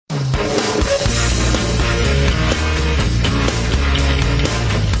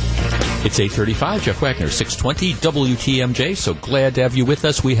It's 8:35, Jeff Wagner, 620 WTMJ. So glad to have you with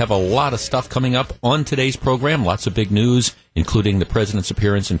us. We have a lot of stuff coming up on today's program. Lots of big news, including the president's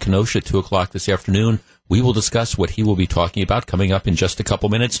appearance in Kenosha at 2 o'clock this afternoon. We will discuss what he will be talking about coming up in just a couple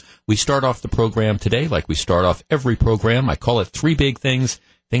minutes. We start off the program today like we start off every program. I call it three big things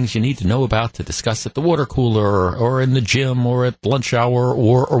you need to know about to discuss at the water cooler or in the gym or at lunch hour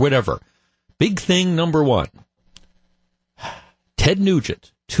or whatever. Big thing number one, Ted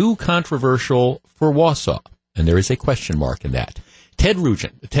Nugent. Too controversial for Wausau, and there is a question mark in that. Ted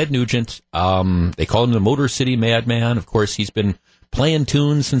Nugent, they call him the Motor City Madman. Of course, he's been playing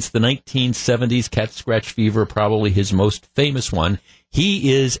tunes since the 1970s, Cat Scratch Fever, probably his most famous one.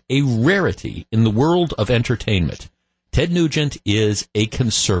 He is a rarity in the world of entertainment. Ted Nugent is a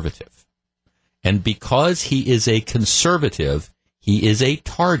conservative, and because he is a conservative, he is a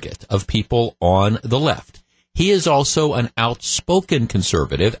target of people on the left. He is also an outspoken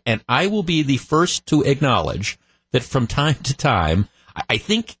conservative, and I will be the first to acknowledge that from time to time, I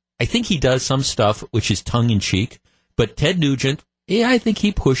think he does some stuff which is tongue-in-cheek, but Ted Nugent, I think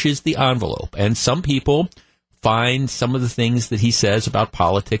he pushes the envelope, and some people find some of the things that he says about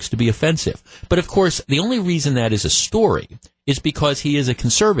politics to be offensive. But, of course, the only reason that is a story is because he is a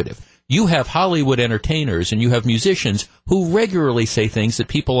conservative. You have Hollywood entertainers and you have musicians who regularly say things that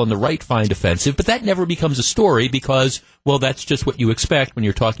people on the right find offensive, but that never becomes a story because, well, that's just what you expect when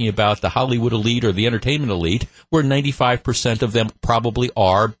you're talking about the Hollywood elite or the entertainment elite, where 95% of them probably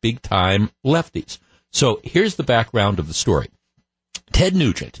are big-time lefties. So here's the background of the story. Ted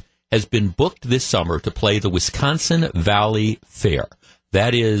Nugent has been booked this summer to play the Wisconsin Valley Fair.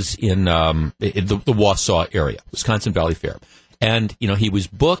 That is in the Wausau area, Wisconsin Valley Fair. And, you know, he was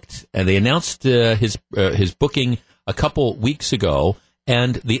booked, and they announced his booking a couple weeks ago.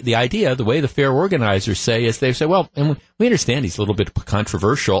 And the idea, the way the fair organizers say, is they say, well, and we understand he's a little bit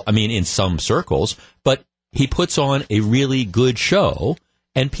controversial, I mean, in some circles, but he puts on a really good show,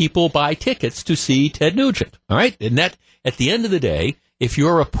 and people buy tickets to see Ted Nugent. All right? And that, at the end of the day, if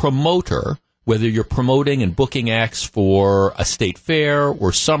you're a promoter, whether you're promoting and booking acts for a state fair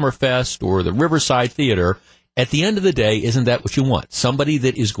or Summerfest or the Riverside Theater, at the end of the day, isn't that what you want? Somebody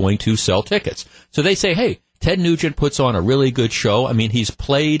that is going to sell tickets. So they say, hey, Ted Nugent puts on a really good show. I mean, he's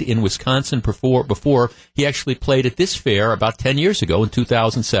played in Wisconsin before. He actually played at this fair about 10 years ago in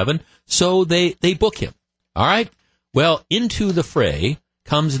 2007. So they book him. All right? Well, into the fray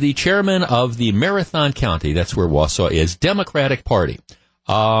comes the chairman of the Marathon County, that's where Wausau is, Democratic Party.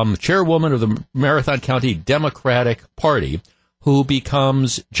 Chairwoman of the Marathon County Democratic Party, who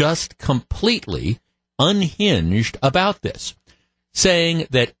becomes just completely unhinged about this, saying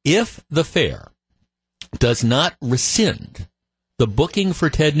that if the fair does not rescind the booking for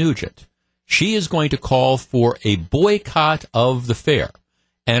Ted Nugent, she is going to call for a boycott of the fair.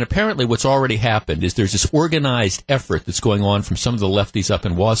 And apparently what's already happened is there's this organized effort that's going on from some of the lefties up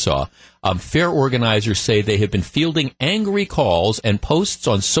in Wausau. Fair organizers say they have been fielding angry calls and posts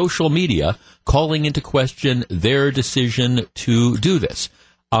on social media calling into question their decision to do this.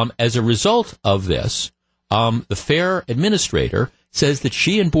 As a result of this, the fair administrator says that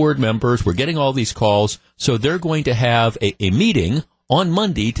she and board members were getting all these calls, so they're going to have a meeting on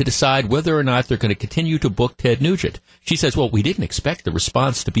Monday to decide whether or not they're going to continue to book Ted Nugent. She says, well, we didn't expect the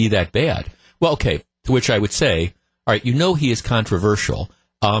response to be that bad. Well, okay, to which I would say, all right, you know he is controversial.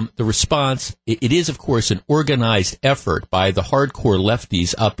 The response, it is, of course, an organized effort by the hardcore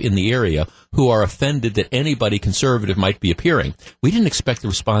lefties up in the area who are offended that anybody conservative might be appearing. We didn't expect the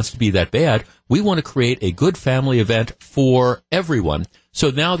response to be that bad. We want to create a good family event for everyone. So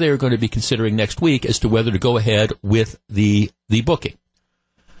now they're going to be considering next week as to whether to go ahead with the booking.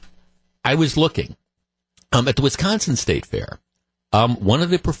 I was looking at the Wisconsin State Fair. One of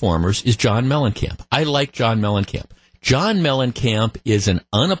the performers is John Mellencamp. I like John Mellencamp. John Mellencamp is an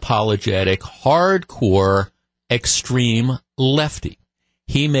unapologetic, hardcore, extreme lefty.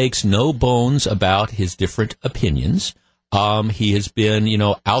 He makes no bones about his different opinions. He has been,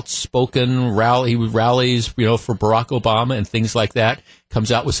 outspoken, he rallies, for Barack Obama and things like that.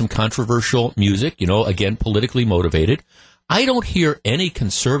 Comes out with some controversial music, again, politically motivated. I don't hear any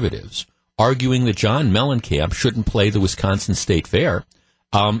conservatives arguing that John Mellencamp shouldn't play the Wisconsin State Fair.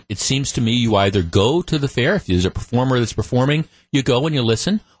 It seems to me you either go to the fair, if there's a performer that's performing, you go and you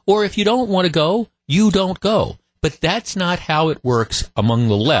listen, or if you don't want to go, you don't go. But that's not how it works among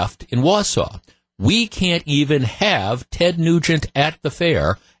the left in Wausau. We can't even have Ted Nugent at the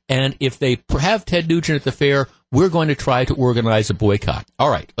fair, and if they have Ted Nugent at the fair, we're going to try to organize a boycott. All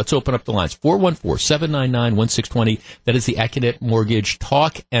right, let's open up the lines. 414-799-1620. That is the Acunet Mortgage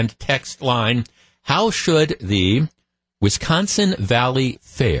talk and text line. How should the Wisconsin Valley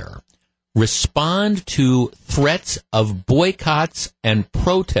Fair respond to threats of boycotts and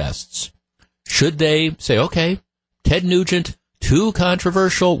protests? Should they say, okay, Ted Nugent, too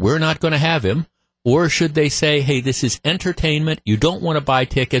controversial, we're not going to have him? Or should they say, hey, this is entertainment, you don't want to buy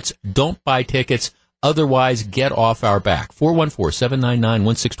tickets, don't buy tickets, otherwise get off our back?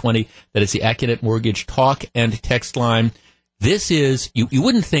 414-799-1620, that is the Accunet Mortgage talk and text line. This is, you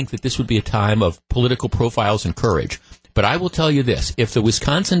wouldn't think that this would be a time of political profiles and courage, but I will tell you this, if the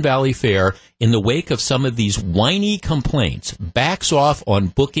Wisconsin Valley Fair, in the wake of some of these whiny complaints, backs off on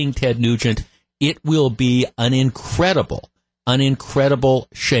booking Ted Nugent, it will be an incredible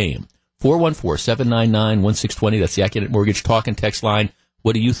shame. 414-799-1620, that's the Accunet Mortgage talk and text line.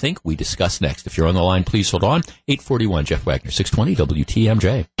 What do you think? We discuss next. If you're on the line, please hold on. 841, Jeff Wagner, 620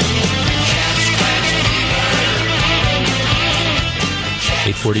 WTMJ.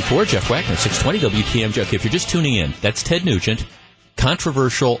 844, Jeff Wagner, 620 WTMJ. Okay, if you're just tuning in, that's Ted Nugent.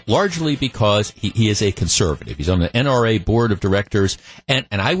 Controversial, largely because he is a conservative. He's on the NRA board of directors, and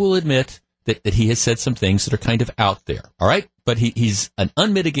I will admit that he has said some things that are kind of out there, all right? But he's an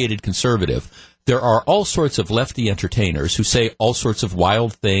unmitigated conservative. There are all sorts of lefty entertainers who say all sorts of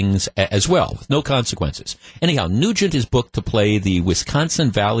wild things as well, with no consequences. Anyhow, Nugent is booked to play the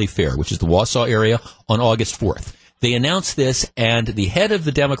Wisconsin Valley Fair, which is the Wausau area, on August 4th. They announced this, and the head of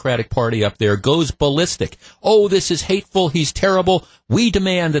the Democratic Party up there goes ballistic. Oh, this is hateful. He's terrible. We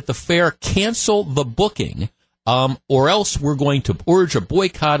demand that the fair cancel the booking, or else we're going to urge a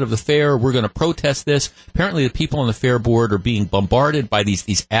boycott of the fair. We're going to protest this. Apparently, the people on the fair board are being bombarded by these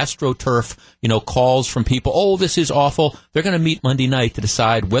AstroTurf, calls from people. Oh, this is awful. They're going to meet Monday night to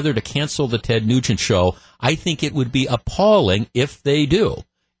decide whether to cancel the Ted Nugent show. I think it would be appalling if they do.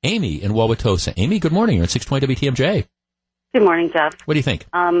 Amy in Wauwatosa. Amy, good morning. You're at 620 WTMJ. Good morning, Jeff. What do you think?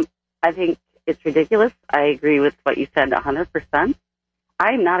 I think it's ridiculous. I agree with what you said 100%.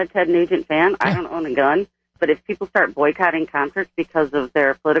 I'm not a Ted Nugent fan. I don't own a gun. But if people start boycotting concerts because of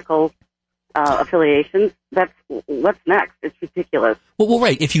their political affiliations, what's next? It's ridiculous. Well,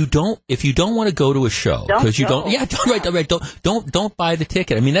 right. If you don't want to go to a show because you don't, don't buy the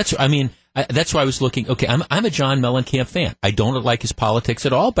ticket. That's why I was looking. Okay, I'm a John Mellencamp fan. I don't like his politics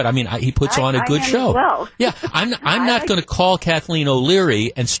at all, but he puts on a good show. Well. Yeah, I'm not going to call Kathleen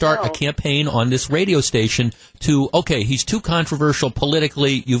O'Leary and start a campaign on this radio station to, okay, he's too controversial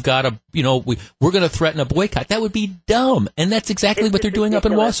politically. You've got to, we're going to threaten a boycott. That would be dumb, and that's exactly what they're doing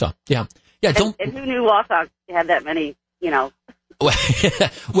ridiculous. Up in Wausau. Yeah. Yeah, and who knew Wausau had that many,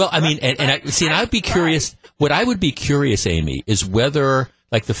 Well, I'd be curious. What I would be curious, Amy, is whether,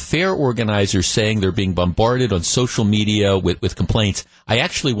 like, the fair organizers saying they're being bombarded on social media with complaints. I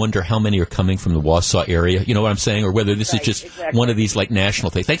actually wonder how many are coming from the Wausau area. You know what I'm saying? Or whether this is just one of these, like, national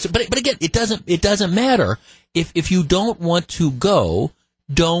things. But again, it doesn't matter. If you don't want to go,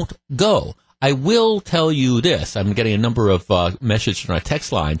 don't go. I will tell you this. I'm getting a number of messages on our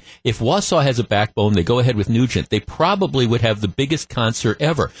text line. If Wausau has a backbone, they go ahead with Nugent. They probably would have the biggest concert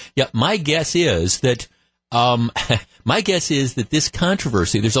ever. Yeah, my guess is that this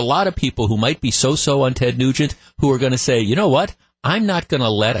controversy, there's a lot of people who might be so-so on Ted Nugent who are going to say, you know what? I'm not going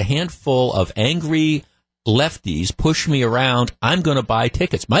to let a handful of angry lefties push me around. I'm going to buy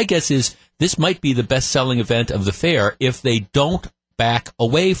tickets. My guess is this might be the best-selling event of the fair if they don't back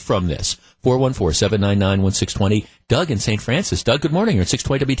away from this. 414-799-1620. Doug in St. Francis. Doug, good morning. You're at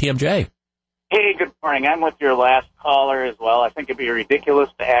 620 WTMJ. Hey, good morning. I'm with your last caller as well. I think it'd be ridiculous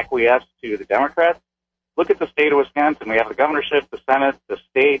to acquiesce to the Democrats. Look at the state of Wisconsin. We have the governorship, the Senate, the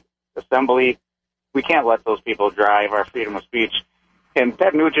state assembly. We can't let those people drive our freedom of speech. And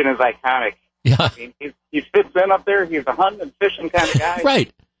Ted Nugent is iconic. Yeah. I mean, he fits in up there. He's a hunting and fishing kind of guy.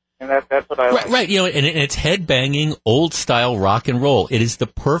 Right. And that's what I like. Right, and it's head-banging, old-style rock and roll. It is the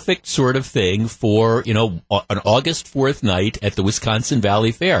perfect sort of thing for, an August 4th night at the Wisconsin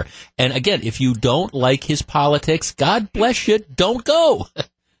Valley Fair. And again, if you don't like his politics, God bless you, don't go.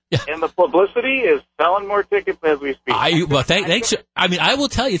 Yeah. And the publicity is selling more tickets as we speak. Thanks. I will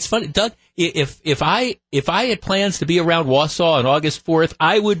tell you, it's funny, Doug. If I had plans to be around Wausau on August 4th,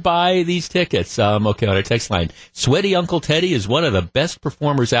 I would buy these tickets. Okay, on our text line, Sweaty Uncle Teddy is one of the best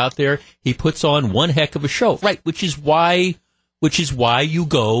performers out there. He puts on one heck of a show, right? Which is why you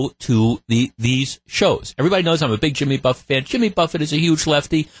go to these shows. Everybody knows I'm a big Jimmy Buffett fan. Jimmy Buffett is a huge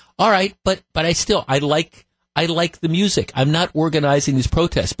lefty. All right, but I like the music. I'm not organizing these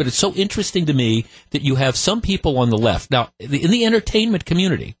protests, but it's so interesting to me that you have some people on the left. Now, in the entertainment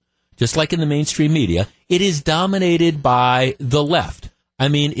community, just like in the mainstream media, it is dominated by the left. I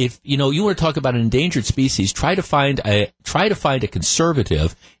mean, if you want to talk about an endangered species, try to find a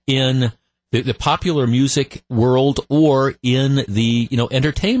conservative in the popular music world or in the,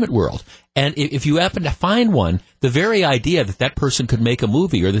 entertainment world. And if you happen to find one, the very idea that that person could make a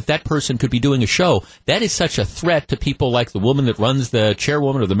movie or that that person could be doing a show, that is such a threat to people like the woman that runs the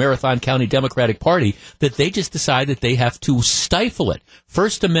chairwoman of the Marathon County Democratic Party that they just decide that they have to stifle it.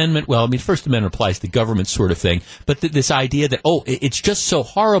 First Amendment applies to government sort of thing, but this idea that, it's just so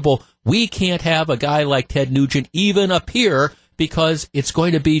horrible, we can't have a guy like Ted Nugent even appear because it's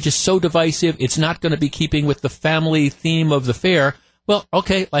going to be just so divisive, it's not going to be keeping with the family theme of the fair. Well,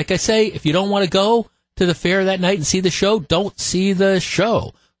 okay, like I say, if you don't want to go to the fair that night and see the show, don't see the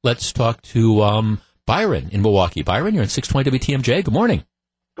show. Let's talk to Byron in Milwaukee. Byron, you're on 620 WTMJ. Good morning.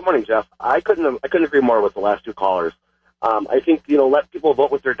 Good morning, Jeff. I couldn't agree more with the last two callers. I think, let people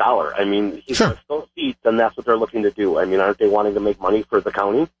vote with their dollar. I mean, he's going to fill seats, and that's what they're looking to do. I mean, aren't they wanting to make money for the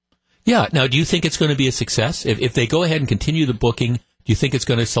county? Yeah. Now, do you think it's going to be a success? If they go ahead and continue the booking, do you think it's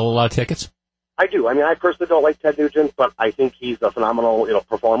going to sell a lot of tickets? I do. I mean, I personally don't like Ted Nugent, but I think he's a phenomenal,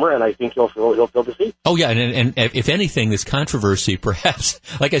 performer, and I think he'll fill the seat. Oh, yeah, and if anything, this controversy, perhaps,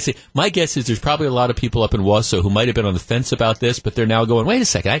 like I say, my guess is there's probably a lot of people up in Wausau who might have been on the fence about this, but they're now going, wait a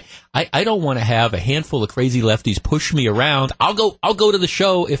second, I don't want to have a handful of crazy lefties push me around. I'll go to the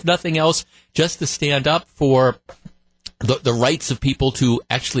show, if nothing else, just to stand up for the rights of people to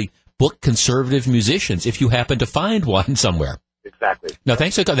actually book conservative musicians, if you happen to find one somewhere. Exactly. No,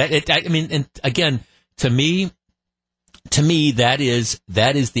 thanks for that. And again, to me, that is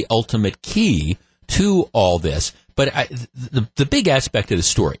the ultimate key to all this. But the big aspect of the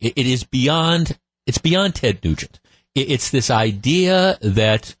story, it's beyond Ted Nugent. It's this idea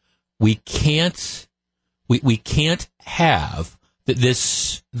that we can't have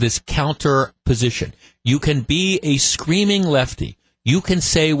this counter position. You can be a screaming lefty. You can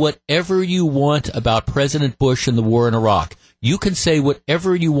say whatever you want about President Bush and the war in Iraq. You can say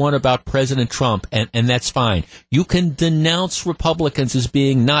whatever you want about President Trump, and that's fine. You can denounce Republicans as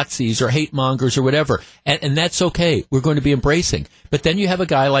being Nazis or hate mongers or whatever, and that's okay. We're going to be embracing. But then you have a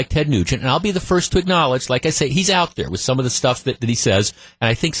guy like Ted Nugent, and I'll be the first to acknowledge, like I say, he's out there with some of the stuff that he says, and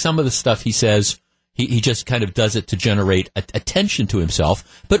I think some of the stuff he says, he just kind of does it to generate attention to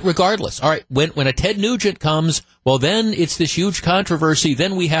himself. But regardless, all right, when a Ted Nugent comes, well, then it's this huge controversy.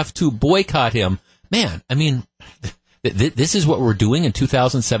 Then we have to boycott him. Man, I mean, this is what we're doing in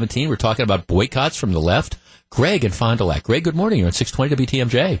 2017. We're talking about boycotts from the left. Greg in Fond du Lac. Greg, good morning. You're on 620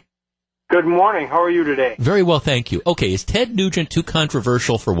 WTMJ. Good morning. How are you today? Very well, thank you. Okay, is Ted Nugent too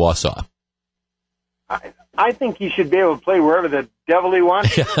controversial for Wausau? I think he should be able to play wherever the devil he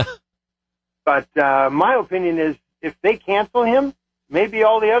wants. But my opinion is if they cancel him, maybe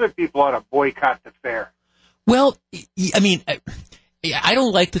all the other people ought to boycott the fair. Well, I mean, I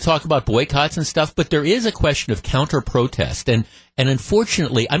don't like to talk about boycotts and stuff, but there is a question of counter-protest. And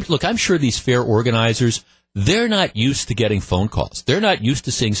unfortunately, I'm sure these fair organizers, they're not used to getting phone calls. They're not used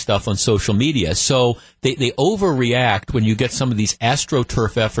to seeing stuff on social media. So they overreact when you get some of these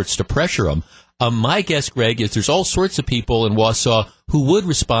AstroTurf efforts to pressure them. My guess, Greg, is there's all sorts of people in Wausau who would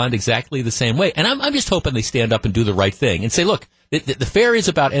respond exactly the same way. And I'm just hoping they stand up and do the right thing and say, look, the fair is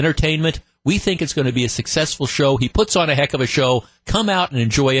about entertainment. We think it's going to be a successful show. He puts on a heck of a show. Come out and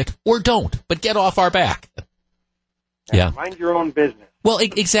enjoy it, or don't, but get off our back. Yeah. Mind your own business. Well,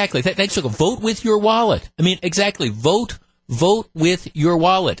 exactly. Thanks for vote with your wallet. I mean, exactly. Vote with your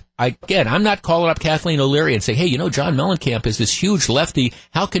wallet. Again, I'm not calling up Kathleen O'Leary and saying, hey, John Mellencamp is this huge lefty.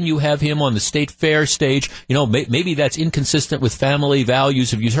 How can you have him on the state fair stage? Maybe that's inconsistent with family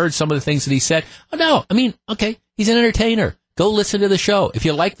values. Have you heard some of the things that he said? Oh, no. I mean, okay, he's an entertainer. Go listen to the show. If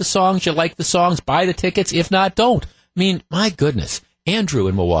you like the songs, buy the tickets. If not, don't. I mean, my goodness. Andrew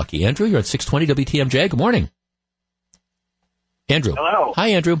in Milwaukee. Andrew, you're at 620 WTMJ. Good morning. Andrew. Hello. Hi,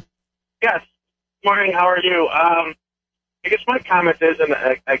 Andrew. Yes. Morning. How are you? I guess my comment is, and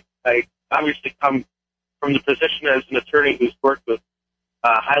I obviously come from the position as an attorney who's worked with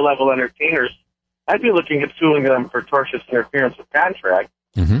high-level entertainers, I'd be looking at suing them for tortious interference with contract.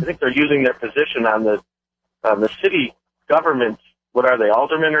 Mm-hmm. I think they're using their position on the city government. What are they,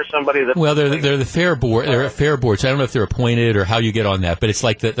 aldermen or somebody? Well, they're the fair board. They're a fair board. So I don't know if they're appointed or how you get on that, but it's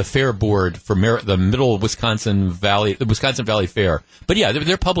like the fair board for the Middle Wisconsin Valley, the Wisconsin Valley Fair. But yeah,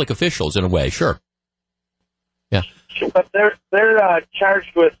 they're public officials in a way. Sure. Yeah. But they're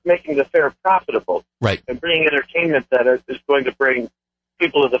charged with making the fair profitable, right, and bringing entertainment that is going to bring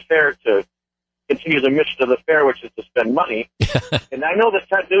people to the fair to continue the mission of the fair, which is to spend money. And I know that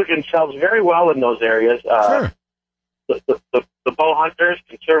Ted Nugent sells very well in those areas. Sure. The bow hunters,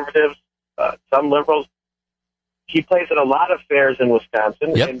 conservatives, some liberals. He plays at a lot of fairs in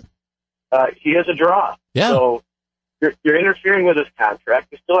Wisconsin, yep. And he is a draw. Yeah. So you're interfering with his contract.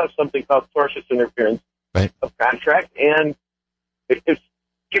 You still have something called tortious interference of contract, and if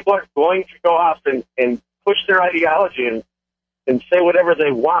people are going to go off and push their ideology and say whatever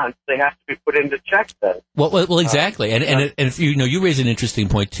they want, they have to be put into check then. Well, exactly. And if you raise an interesting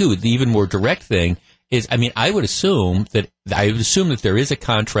point too. The even more direct thing is, I mean, I would assume that there is a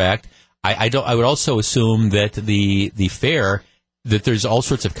contract. I would also assume that the fair, that there's all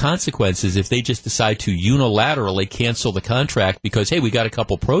sorts of consequences if they just decide to unilaterally cancel the contract because, hey, we got a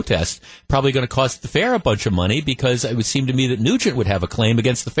couple protests, probably going to cost the fair a bunch of money, because it would seem to me that Nugent would have a claim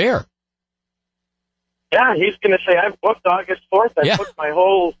against the fair. Yeah, he's going to say, I've booked August 4th. I booked my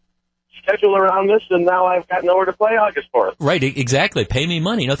whole schedule around this, and now I've got nowhere to play August 4th. Right, exactly. Pay me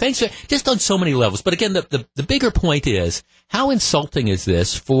money. No, thanks. Just on so many levels. But again, the bigger point is, how insulting is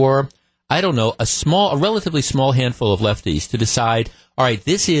this for, I don't know, a relatively small handful of lefties to decide, all right,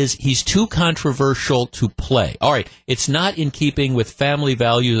 he's too controversial to play. All right, it's not in keeping with family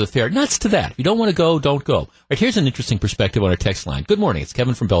values of the fair. Nuts to that. If you don't want to go, don't go. All right, here's an interesting perspective on our text line. Good morning. It's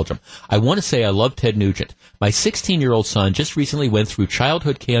Kevin from Belgium. I want to say I love Ted Nugent. My 16-year-old son just recently went through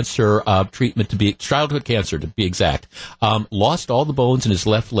childhood cancer treatment, childhood cancer to be exact. Lost all the bones in his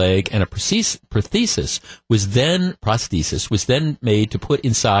left leg, and a prosthesis was then made to put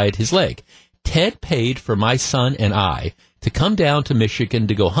inside his leg. Ted paid for my son and I to come down to Michigan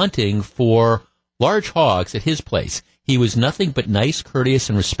to go hunting for large hogs at his place. He was nothing but nice, courteous,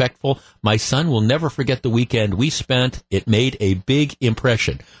 and respectful. My son will never forget the weekend we spent. It made a big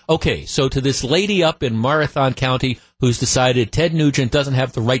impression. Okay, so to this lady up in Marathon County who's decided Ted Nugent doesn't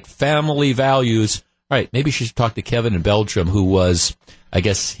have the right family values, all right, maybe she should talk to Kevin in Belgium, who was, I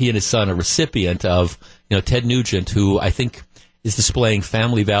guess, he and his son, a recipient of, Ted Nugent, who I think is displaying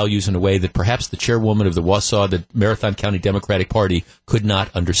family values in a way that perhaps the chairwoman of the Marathon County Democratic Party could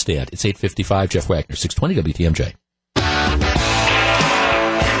not understand. It's 8:55. Jeff Wagner, 620 WTMJ.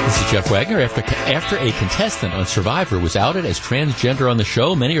 This is Jeff Wagner. After a contestant on Survivor was outed as transgender on the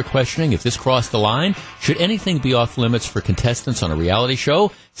show, many are questioning if this crossed the line. Should anything be off limits for contestants on a reality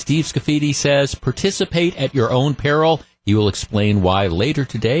show? Steve Scafidi says, participate at your own peril. He will explain why later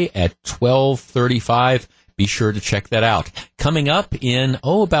today at 12:35. Be sure to check that out. Coming up in,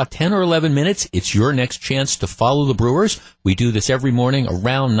 about 10 or 11 minutes, it's your next chance to follow the Brewers. We do this every morning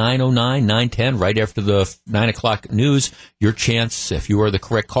around 9:09, 9:10, right after the 9 o'clock news. Your chance, if you are the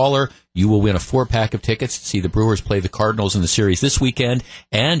correct caller, you will win a 4-pack of tickets to see the Brewers play the Cardinals in the series this weekend,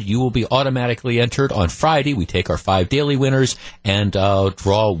 and you will be automatically entered on Friday. We take our 5 daily winners and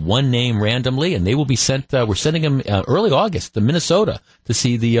draw one name randomly, and they will be sent, we're sending them early August to Minnesota to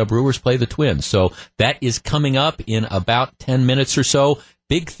see the Brewers play the Twins. So that is coming up in about 10 minutes or so.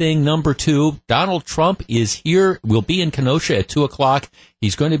 Big thing number 2, Donald Trump is here, will be in Kenosha at 2 o'clock.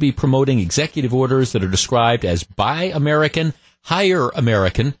 He's going to be promoting executive orders that are described as Buy American, Hire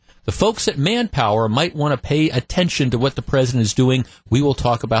American. The folks at Manpower might want to pay attention to what the president is doing. We will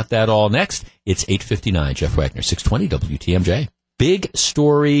talk about that all next. It's 8:59. Jeff Wagner, 620 WTMJ. Big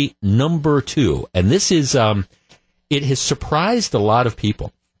story number 2, and this is, it has surprised a lot of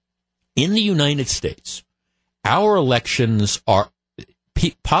people. In the United States, our elections are,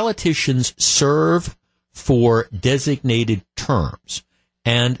 politicians serve for designated terms,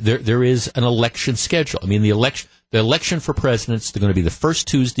 and there is an election schedule. I mean, the election for presidents is going to be the first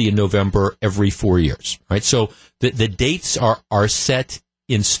Tuesday in November every 4 years, right? So the dates are set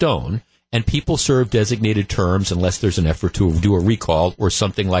in stone, and people serve designated terms unless there's an effort to do a recall or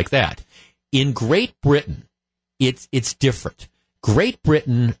something like that. In Great Britain, it's different. Great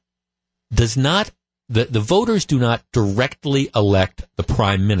Britain does not, the voters do not directly elect the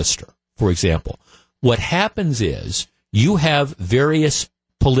prime minister, for example. What happens is you have various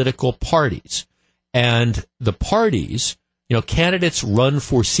political parties, and the parties, candidates run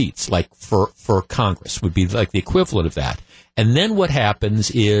for seats, like for Congress would be like the equivalent of that. And then what happens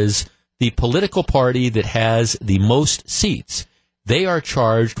is the political party that has the most seats, they are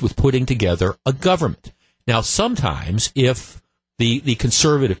charged with putting together a government. Now, sometimes if the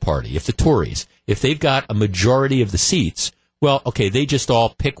Conservative Party, if the Tories, if they've got a majority of the seats, well, okay, they just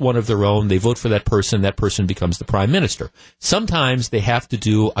all pick one of their own, they vote for that person becomes the prime minister. Sometimes they have to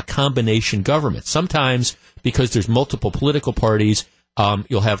do a combination government. Sometimes, because there's multiple political parties,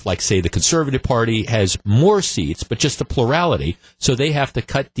 you'll have, like, say, the Conservative Party has more seats, but just a plurality, so they have to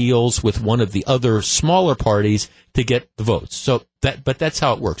cut deals with one of the other smaller parties to get the votes. But that's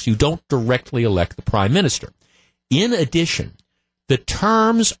how it works. You don't directly elect the prime minister. In addition, the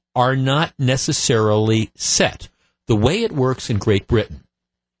terms are not necessarily set. The way it works in Great Britain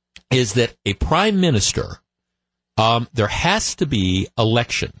is that a prime minister, there has to be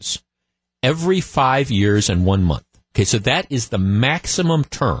elections every 5 years and 1 month. Okay, so that is the maximum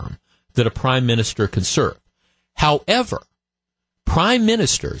term that a prime minister can serve. However, prime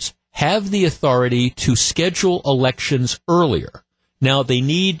ministers have the authority to schedule elections earlier. Now, you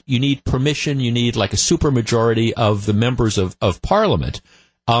need permission, you need like a supermajority of the members of parliament,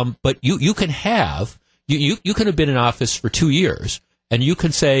 but you can have been in office for 2 years, and you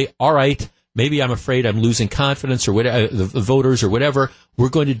can say, all right, maybe I'm afraid I'm losing confidence or whatever, the voters or whatever, we're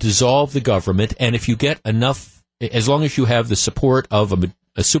going to dissolve the government, and if you get enough, as long as you have the support of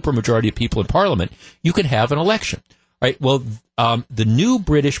a supermajority of people in parliament, you can have an election. Right. Well, the new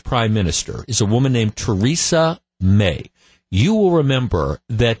British prime minister is a woman named Theresa May. You will remember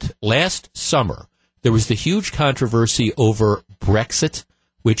that last summer there was the huge controversy over Brexit,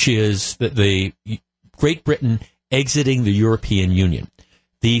 which is the Great Britain exiting the European Union.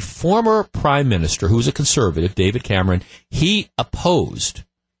 The former prime minister, who was a conservative, David Cameron, he opposed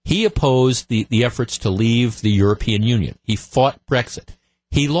the efforts to leave the European Union. He fought Brexit.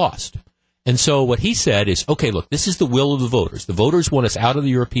 He lost. And so what he said is, okay, look, this is the will of the voters. The voters want us out of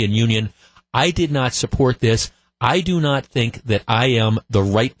the European Union. I did not support this. I do not think that I am the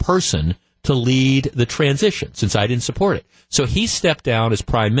right person to lead the transition since I didn't support it. So he stepped down as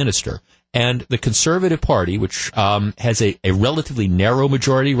prime minister. And the Conservative Party, which has a relatively narrow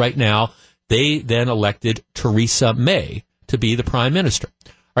majority right now, they then elected Theresa May to be the prime minister.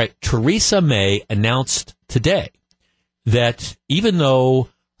 All right, Theresa May announced today that even though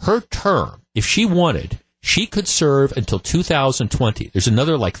her term, if she wanted, she could serve until 2020. There's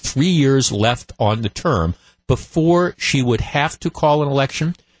another 3 years left on the term before she would have to call an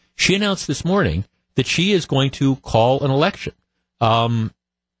election. She announced this morning that she is going to call an election.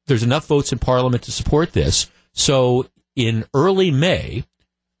 There's enough votes in Parliament to support this. So in early May,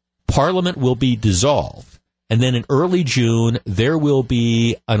 Parliament will be dissolved. And then in early June, there will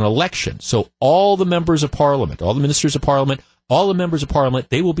be an election. So all the members of Parliament, all the ministers of Parliament, all the members of Parliament,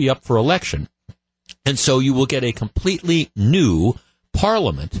 they will be up for election. And so you will get a completely new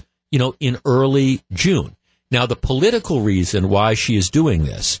Parliament, in early June. Now, the political reason why she is doing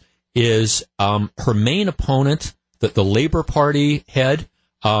this is her main opponent, the Labour Party head,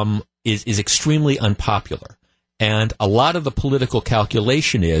 is extremely unpopular. And a lot of the political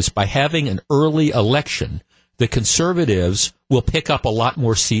calculation is by having an early election, the Conservatives will pick up a lot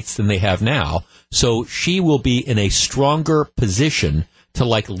more seats than they have now. So she will be in a stronger position to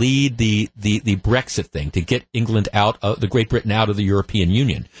lead the Brexit thing, to get England out of the Great Britain out of the European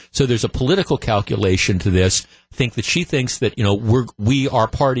Union. So there's a political calculation to this. I think that she thinks that, our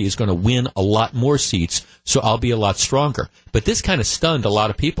party is going to win a lot more seats, so I'll be a lot stronger. But this kind of stunned a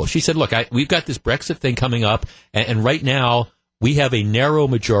lot of people. She said, look, we've got this Brexit thing coming up, and right now we have a narrow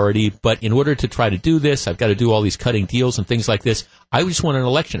majority, but in order to try to do this, I've got to do all these cutting deals and things like this. I just want an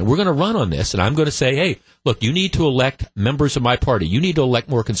election. And we're going to run on this, and I'm going to say, hey, look, you need to elect members of my party. You need to elect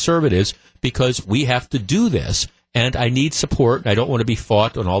more conservatives because we have to do this, and I need support, and I don't want to be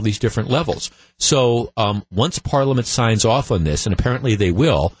fought on all these different levels. So once Parliament signs off on this, and apparently they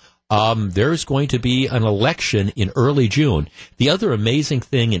will, there's going to be an election in early June. The other amazing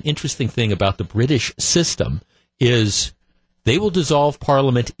thing and interesting thing about the British system is they will dissolve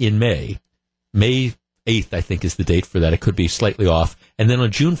Parliament in May. May 8th, I think, is the date for that. It could be slightly off. And then on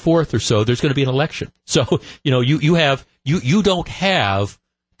June 4th or so, there's going to be an election. So, you don't have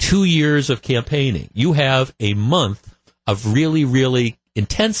 2 years of campaigning. You have a month of really, really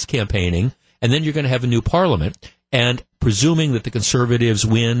intense campaigning, and then you're going to have a new Parliament. And presuming that the Conservatives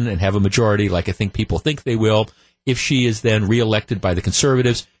win and have a majority, like I think people think they will, if she is then reelected by the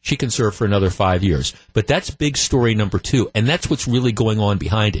Conservatives, she can serve for another 5 years. But that's big story number 2, and that's what's really going on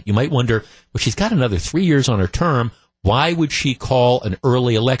behind it. You might wonder, well, she's got another 3 years on her term. Why would she call an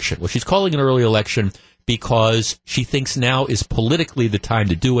early election? Well, she's calling an early election because she thinks now is politically the time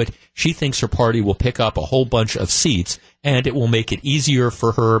to do it. She thinks her party will pick up a whole bunch of seats, and it will make it easier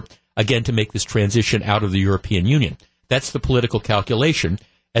for her, again, to make this transition out of the European Union. That's the political calculation.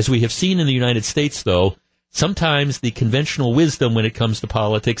 As we have seen in the United States, though, sometimes the conventional wisdom when it comes to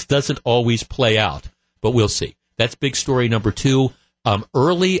politics doesn't always play out, but we'll see. That's big story number 2.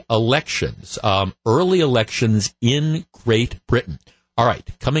 Early elections in Great Britain. All right,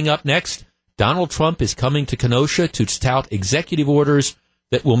 coming up next, Donald Trump is coming to Kenosha to tout executive orders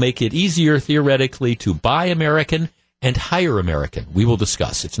that will make it easier, theoretically, to buy American and hire American. We will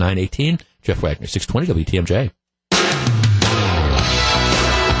discuss. It's 9:18. Jeff Wagner, 620 WTMJ.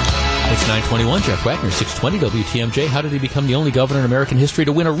 It's 9:21. Jeff Wagner, 620 WTMJ. How did he become the only governor in American history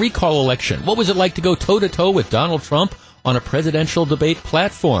to win a recall election? What was it like to go toe-to-toe with Donald Trump on a presidential debate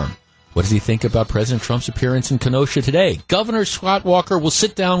platform? What does he think about President Trump's appearance in Kenosha today? Governor Scott Walker will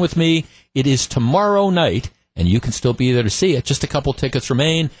sit down with me. It is tomorrow night and you can still be there to see it. Just a couple tickets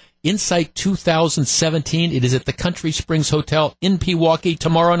remain. Insight 2017. It is at the Country Springs Hotel in Pewaukee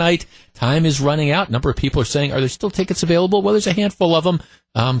tomorrow night. Time is running out. A number of people are saying, are there still tickets available? Well, there's a handful of them.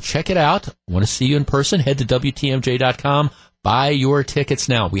 Check it out. Want to see you in person? Head to WTMJ.com. Buy your tickets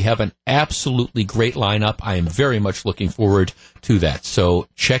now. We have an absolutely great lineup. I am very much looking forward to that. So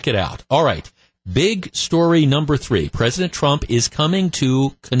check it out. All right. Big story number 3. President Trump is coming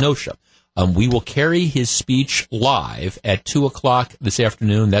to Kenosha. We will carry his speech live at 2 o'clock this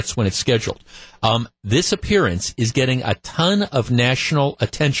afternoon. That's when it's scheduled. This appearance is getting a ton of national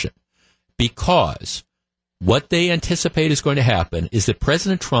attention because what they anticipate is going to happen is that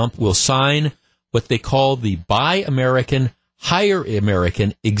President Trump will sign what they call the Buy American, Hire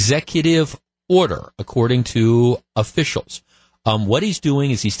American Executive Order, according to officials. What he's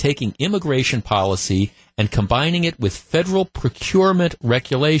doing is he's taking immigration policy and combining it with federal procurement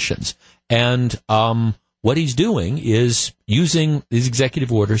regulations. And what he's doing is using these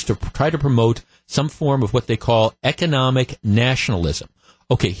executive orders to try to promote some form of what they call economic nationalism.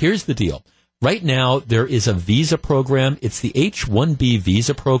 Okay, here's the deal. Right now, there is a visa program. It's the H-1B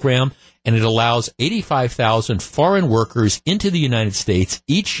visa program, and it allows 85,000 foreign workers into the United States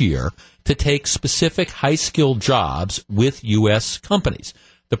each year to take specific high-skilled jobs with U.S. companies.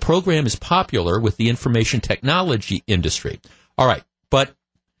 The program is popular with the information technology industry. All right, but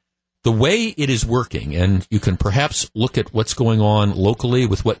the way it is working, and you can perhaps look at what's going on locally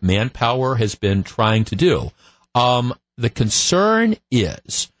with what Manpower has been trying to do, the concern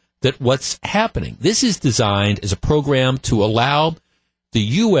is that what's happening, this is designed as a program to allow the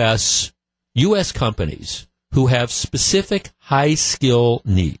U.S. companies who have specific high-skill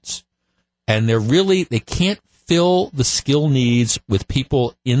needs, and they can't fill the skill needs with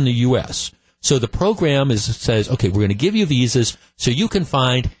people in the U.S., so the program says, okay, we're going to give you visas so you can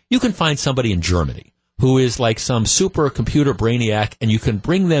find somebody in Germany who is like some supercomputer brainiac, and you can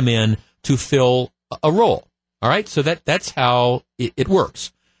bring them in to fill a role. All right, so that's how it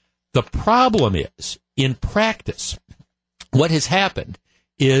works. The problem is, in practice, what has happened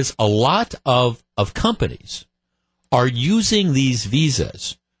is a lot of companies are using these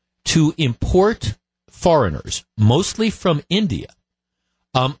visas to import foreigners, mostly from India,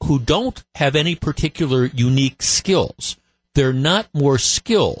 who don't have any particular unique skills. They're not more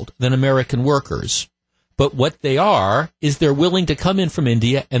skilled than American workers, but what they are is they're willing to come in from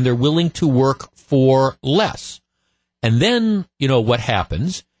India and they're willing to work for less. And then, what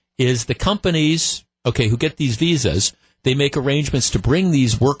happens is the companies, who get these visas, they make arrangements to bring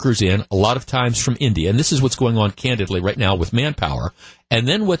these workers in, a lot of times from India. And this is what's going on candidly right now with Manpower. And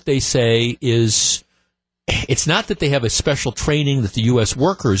then what they say is, it's not that they have a special training that the U.S.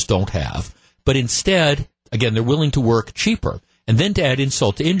 workers don't have, but instead, again, they're willing to work cheaper. And then to add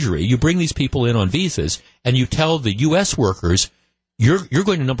insult to injury, you bring these people in on visas and you tell the U.S. workers, you're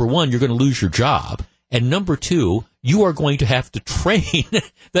going to, number one, you're going to lose your job. And number two, you are going to have to train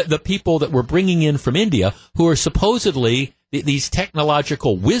the people that we're bringing in from India who are supposedly these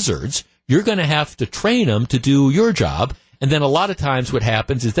technological wizards. You're going to have to train them to do your job. And then a lot of times what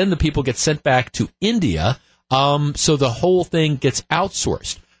happens is then the people get sent back to India, so the whole thing gets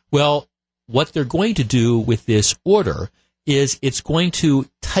outsourced. Well, what they're going to do with this order is it's going to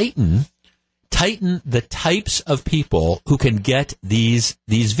tighten the types of people who can get these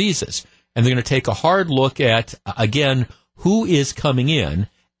visas. And they're going to take a hard look at, again, who is coming in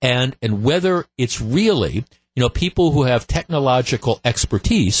and whether it's really, people who have technological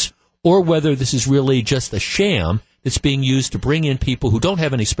expertise or whether this is really just a sham that's being used to bring in people who don't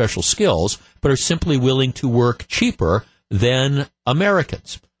have any special skills but are simply willing to work cheaper than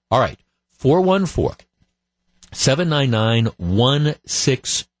Americans. All right,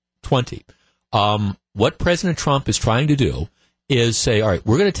 414-799-1620. What President Trump is trying to do is say, all right,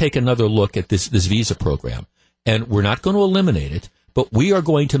 we're going to take another look at this visa program, and we're not going to eliminate it, but we are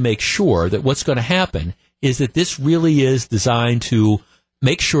going to make sure that what's going to happen is that this really is designed to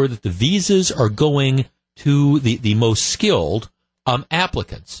make sure that the visas are going to the most skilled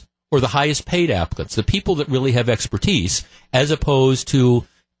applicants or the highest paid applicants, the people that really have expertise, as opposed to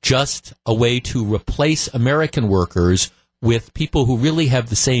just a way to replace American workers with people who really have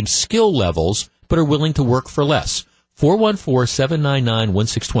the same skill levels but are willing to work for less.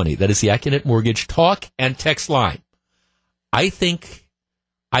 414-799-1620. That is the Accunet Mortgage talk and text line. I think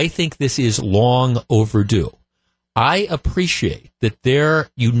this is long overdue. I appreciate that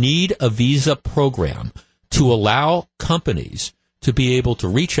you need a visa program to allow companies to be able to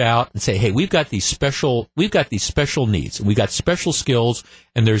reach out and say, hey, we've got these special needs, and we've got special skills,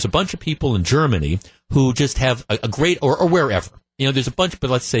 and there's a bunch of people in Germany who just have a great, or wherever, there's a bunch,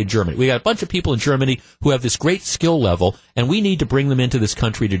 but let's say Germany. We got a bunch of people in Germany who have this great skill level, and we need to bring them into this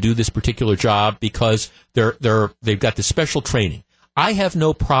country to do this particular job because they've got this special training. I have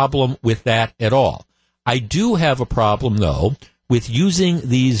no problem with that at all. I do have a problem, though, with using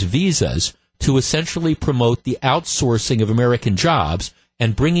these visas to essentially promote the outsourcing of American jobs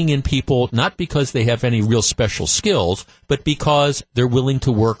and bringing in people not because they have any real special skills, but because they're willing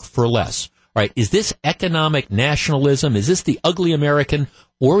to work for less. All right, is this economic nationalism? Is this the ugly American?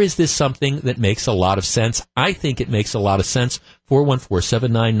 Or is this something that makes a lot of sense? I think it makes a lot of sense.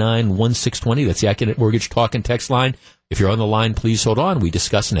 414-799-1620. That's the Accunet Mortgage Talk and Text line. If you're on the line, please hold on. We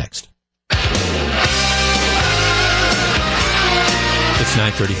discuss next. It's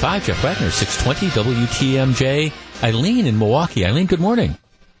 9:35. Jeff Wagner, 620 WTMJ. Eileen in Milwaukee. Eileen, good morning.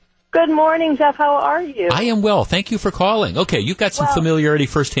 Good morning, Jeff. How are you? I am well. Thank you for calling. Okay, you've got some familiarity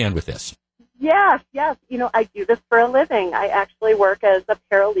firsthand with this. Yes. I do this for a living. I actually work as a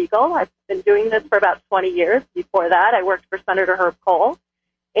paralegal. I've been doing this for about 20 years. Before that, I worked for Senator Herb Kohl,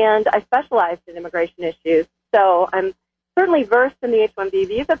 and I specialized in immigration issues. So I'm certainly versed in the H-1B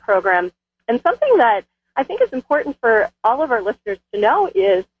visa program. And something that I think is important for all of our listeners to know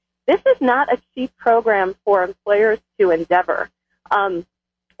is this is not a cheap program for employers to endeavor.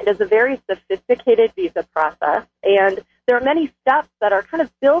 It is a very sophisticated visa process, and there are many steps that are kind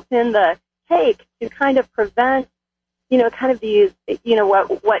of built in the cake to kind of prevent, kind of these,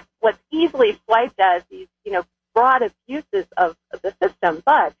 what's easily swiped as these, broad abuses of the system.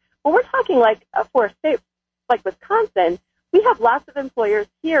 But when we're talking for a state like Wisconsin, we have lots of employers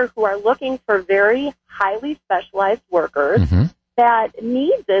here who are looking for very highly specialized workers that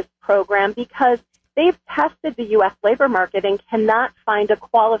need this program because they've tested the U.S. labor market and cannot find a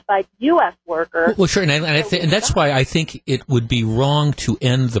qualified U.S. worker. Well, sure, and that's why I think it would be wrong to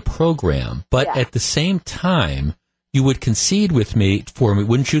end the program. But at the same time, you would concede with me,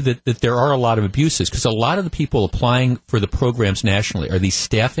 wouldn't you, that there are a lot of abuses? Because a lot of the people applying for the programs nationally are these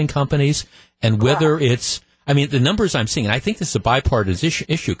staffing companies, and whether it's, the numbers I'm seeing, and I think this is a bipartisan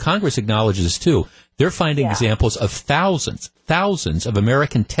issue, Congress acknowledges this too, they're finding examples of thousands of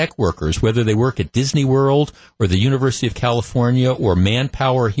American tech workers, whether they work at Disney World or the University of California or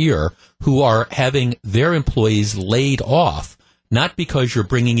Manpower here, who are having their employees laid off, not because you're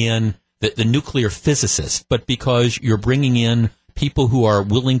bringing in the nuclear physicist, but because you're bringing in people who are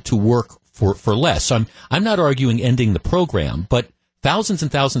willing to work for less. So I'm not arguing ending the program, but thousands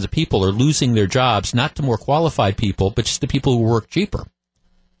and thousands of people are losing their jobs, not to more qualified people, but just the people who work cheaper.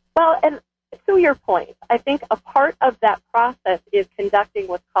 Well, and to your point, I think a part of that process is conducting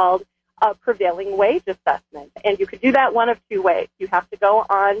what's called a prevailing wage assessment. And you could do that one of two ways. You have to go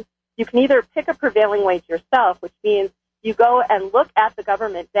on, you can either pick a prevailing wage yourself, which means you go and look at the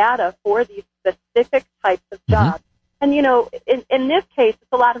government data for these specific types of jobs. And, in this case,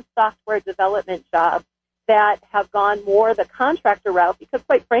 it's a lot of software development jobs that have gone more the contractor route because,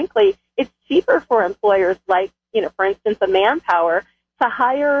 quite frankly, it's cheaper for employers like, for instance, a Manpower to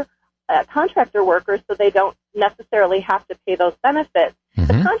hire contractor workers so they don't necessarily have to pay those benefits.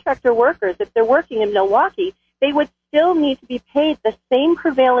 The contractor workers, if they're working in Milwaukee, they would still need to be paid the same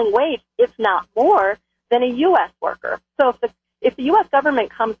prevailing wage, if not more, than a U.S. worker. So if the U.S.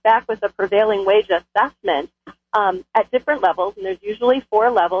 government comes back with a prevailing wage assessment at different levels, and there's usually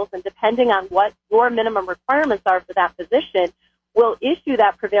 4 levels, and depending on what your minimum requirements are for that position, will issue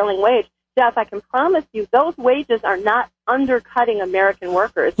that prevailing wage. Jeff, I can promise you those wages are not undercutting American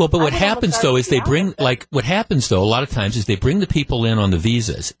workers. Well, but what happens, though, is what happens, though, a lot of times is they bring the people in on the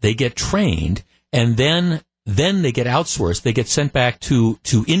visas, they get trained, and then they get outsourced. They get sent back to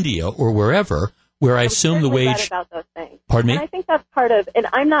India or wherever, where I assume the wage. About those things. Pardon me? And I think that's part of, and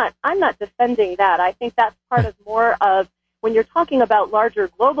I'm not defending that. I think that's part of more of when you're talking about larger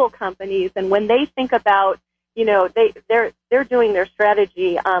global companies and when they think about, they're doing their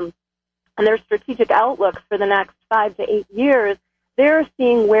strategy and their strategic outlooks for the next 5 to 8 years. They're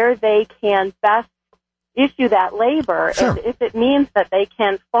seeing where they can best issue that labor, and if it means that they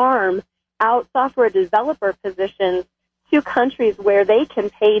can farm out software developer positions to countries where they can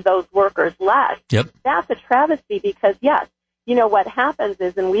pay those workers less. That's a travesty because, yes, what happens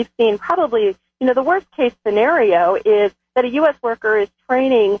is, and we've seen probably, the worst case scenario is that a U.S. worker is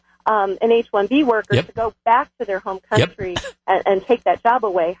training an H-1B worker to go back to their home country and take that job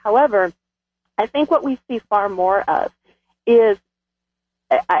away. However, I think what we see far more of is,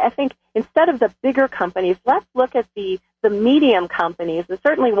 I think instead of the bigger companies, let's look at the medium companies, and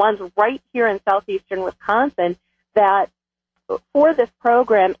certainly ones right here in southeastern Wisconsin that for this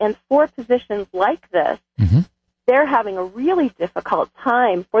program and for positions like this, they're having a really difficult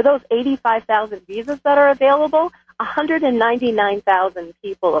time. For those 85,000 visas that are available, 199,000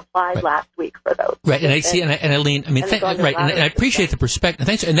 people applied last week for those. Right, and I see, and Eileen, I mean, right, and I appreciate the perspective.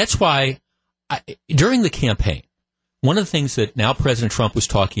 Thanks, and that's why during the campaign, one of the things that now President Trump was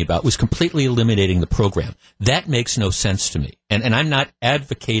talking about was completely eliminating the program. That makes no sense to me, and I'm not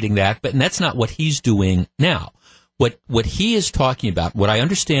advocating that, but and that's not what he's doing now. What he is talking about, what I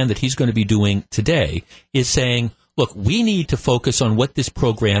understand that he's going to be doing today, is saying, look, we need to focus on what this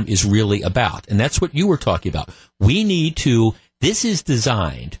program is really about. And that's what you were talking about. We need to, this is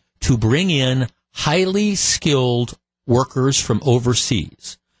designed to bring in highly skilled workers from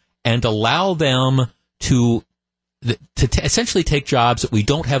overseas and allow them to essentially take jobs that we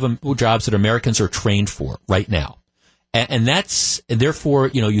don't have, jobs that Americans are trained for right now. And that's, therefore,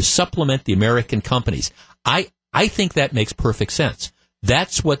 you supplement the American companies. I think that makes perfect sense.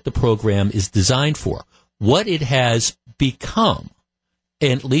 That's what the program is designed for. What it has become,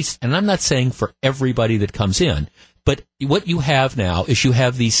 at least, and I'm not saying for everybody that comes in, but what you have now is you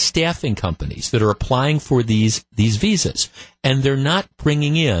have these staffing companies that are applying for these visas, and they're not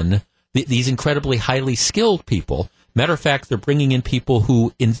bringing in these incredibly highly skilled people. Matter of fact, they're bringing in people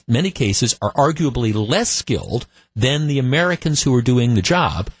who, in many cases, are arguably less skilled than the Americans who are doing the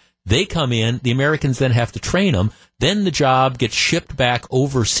job. They come in, the Americans then have to train them, then the job gets shipped back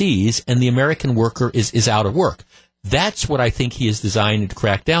overseas, and the American worker is out of work. That's what I think he is designed to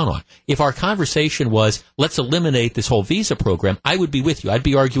crack down on. If our conversation was, let's eliminate this whole visa program, I would be with you. I'd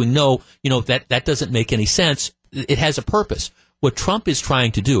be arguing, no, that doesn't make any sense. It has a purpose. What Trump is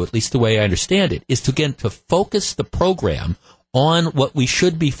trying to do, at least the way I understand it, is to focus the program on what we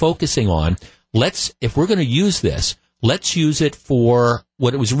should be focusing on. If we're going to use this, let's use it for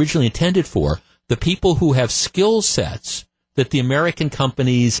what it was originally intended for, the people who have skill sets that the American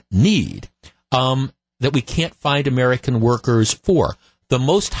companies need, that we can't find American workers for. The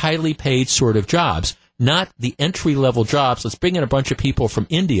most highly paid sort of jobs, not the entry-level jobs. Let's bring in a bunch of people from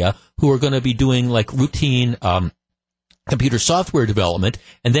India who are going to be doing like routine computer software development,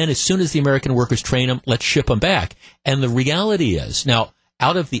 and then as soon as the American workers train them, let's ship them back. And the reality is, now,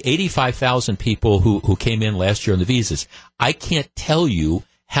 out of the 85,000 people who came in last year on the visas, I can't tell you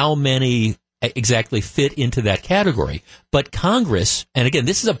how many exactly fit into that category. But Congress, and again,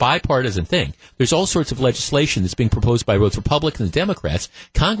 this is a bipartisan thing. There's all sorts of legislation that's being proposed by both Republicans and Democrats.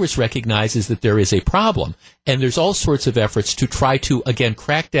 Congress recognizes that there is a problem, and there's all sorts of efforts to try to, again,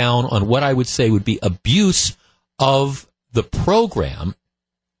 crack down on what I would say would be abuse of the program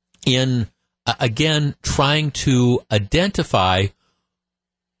in, again, trying to identify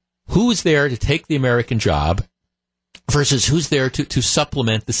who's there to take the American job versus who's there to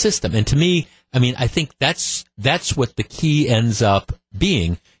supplement the system. And to me, I mean, I think that's what the key ends up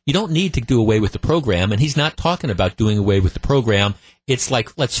being. You don't need to do away with the program, and he's not talking about doing away with the program. It's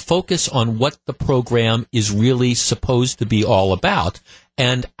like, let's focus on what the program is really supposed to be all about.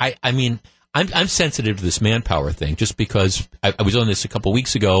 And I mean, I'm sensitive to this manpower thing just because I was on this a couple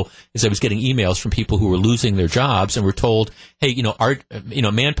weeks ago as I was getting emails from people who were losing their jobs and were told, hey,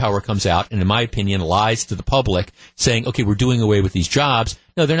 manpower comes out and in my opinion lies to the public saying, okay, we're doing away with these jobs.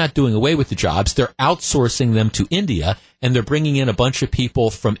 No, they're not doing away with the jobs. They're outsourcing them to India, and they're bringing in a bunch of people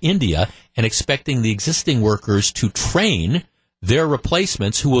from India and expecting the existing workers to train their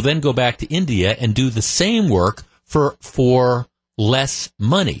replacements who will then go back to India and do the same work for less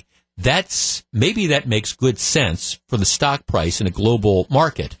money. Maybe that makes good sense for the stock price in a global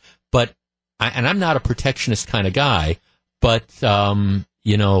market, but I'm not a protectionist kind of guy, but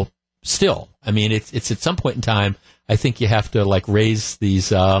still, I mean, it's at some point in time, I think you have to raise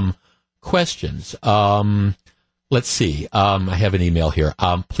these questions. Let's see. I have an email here.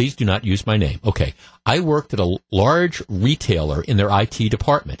 Please do not use my name. Okay. I worked at a large retailer in their IT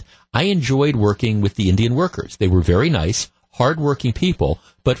department. I enjoyed working with the Indian workers. They were very nice, hardworking people,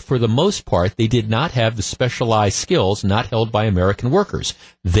 but for the most part, they did not have the specialized skills not held by American workers.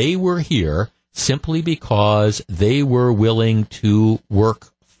 They were here simply because they were willing to work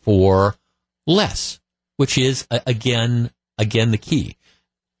for less, which is, again, the key.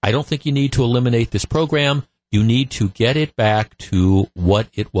 I don't think you need to eliminate this program. You need to get it back to what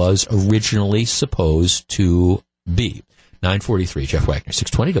it was originally supposed to be. 943, Jeff Wagner,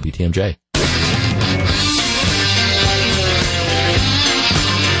 620 WTMJ.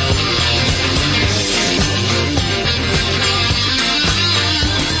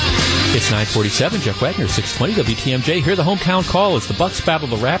 It's 9:47. Jeff Wagner, 620 WTMJ. Here the hometown call as the Bucks battle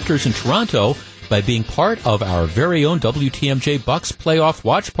the Raptors in Toronto by being part of our very own WTMJ Bucks playoff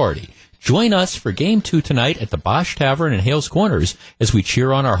watch party. Join us for Game 2 tonight at the Bosch Tavern in Hales Corners as we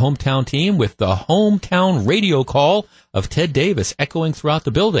cheer on our hometown team with the hometown radio call of Ted Davis echoing throughout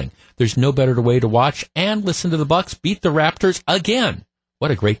the building. There's no better way to watch and listen to the Bucks beat the Raptors again. What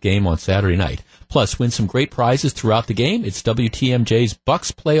a great game on Saturday night. Plus, win some great prizes throughout the game. It's WTMJ's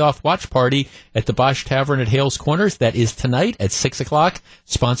Bucks Playoff Watch Party at the Bosch Tavern at Hales Corners. That is tonight at 6 o'clock,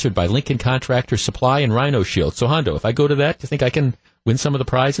 sponsored by Lincoln Contractor Supply and Rhino Shield. So, Hondo, if I go to that, do you think I can win some of the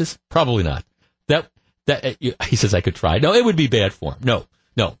prizes? Probably not. He says I could try. No, it would be bad form. No.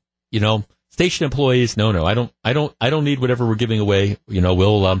 You know, station employees, no. I don't need whatever we're giving away. You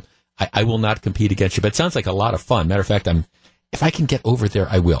know, I will not compete against you. But it sounds like a lot of fun. Matter of fact, if I can get over there,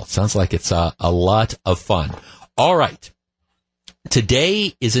 I will. It sounds like it's a lot of fun. All right.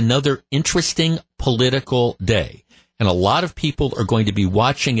 Today is another interesting political day, and a lot of people are going to be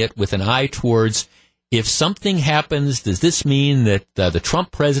watching it with an eye towards, if something happens, does this mean that the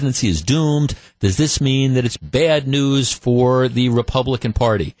Trump presidency is doomed? Does this mean that it's bad news for the Republican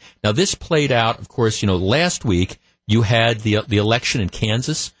Party? Now, this played out, of course, last week you had the election in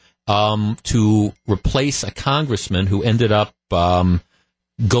Kansas to replace a congressman who ended up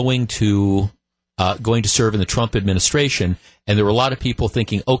going to serve in the Trump administration. And there were a lot of people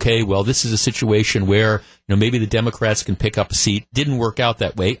thinking, okay, well, this is a situation where, maybe the Democrats can pick up a seat. Didn't work out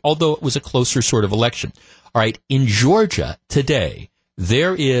that way, although it was a closer sort of election. All right, in Georgia today,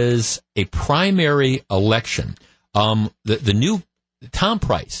 there is a primary election. The new Tom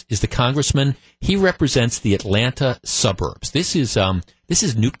Price is the congressman. He represents the Atlanta suburbs. This is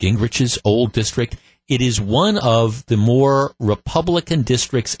Newt Gingrich's old district. It is one of the more Republican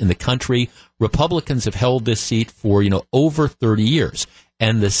districts in the country. Republicans have held this seat for, over 30 years.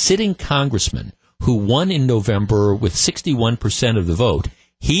 And the sitting congressman who won in November with 61% of the vote,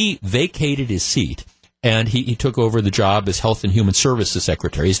 he vacated his seat and he took over the job as Health and Human Services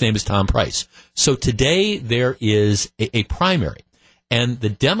Secretary. His name is Tom Price. So today there is a primary, and the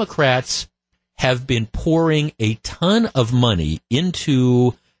Democrats have been pouring a ton of money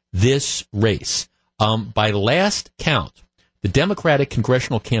into this race. By last count, the Democratic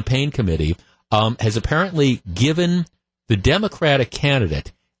Congressional Campaign Committee has apparently given the Democratic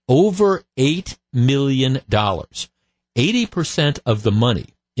candidate over $8 million. 80% of the money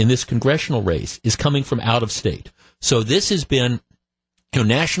in this congressional race is coming from out of state. So this has been,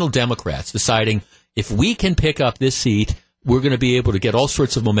 national Democrats deciding, if we can pick up this seat, we're going to be able to get all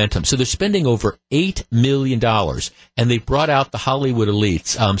sorts of momentum. So they're spending over $8 million, and they've brought out the Hollywood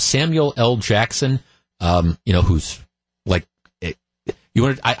elites. Samuel L. Jackson, who's like,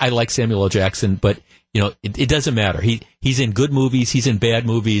 I like Samuel L. Jackson, but it doesn't matter. He's in good movies, he's in bad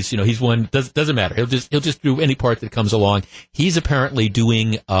movies. He's one, doesn't matter. He'll just do any part that comes along. He's apparently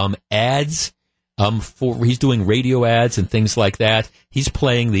doing ads. He's doing radio ads and things like that. He's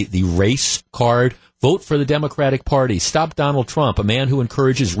playing the race card. Vote for the Democratic Party. Stop Donald Trump, a man who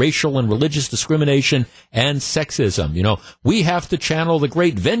encourages racial and religious discrimination and sexism. We have to channel the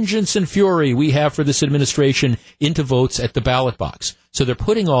great vengeance and fury we have for this administration into votes at the ballot box. So they're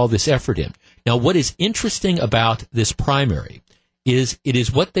putting all this effort in. Now, what is interesting about this primary is it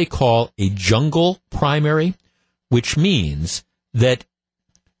is what they call a jungle primary, which means that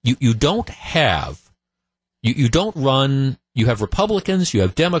you don't run. You have Republicans, you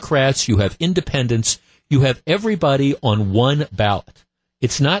have Democrats, you have independents, you have everybody on one ballot.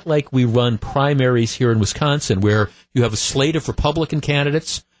 It's not like we run primaries here in Wisconsin where you have a slate of Republican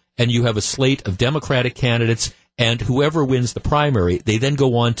candidates and you have a slate of Democratic candidates, and whoever wins the primary, they then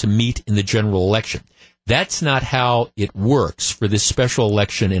go on to meet in the general election. That's not how it works for this special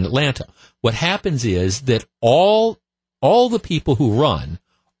election in Atlanta. What happens is that all the people who run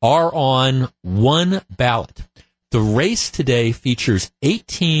are on one ballot. The race today features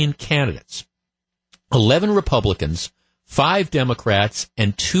 18 candidates, 11 Republicans, 5 Democrats,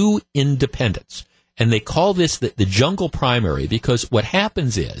 and 2 independents. And they call this the jungle primary because what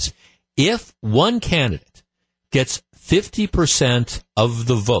happens is if one candidate gets 50% of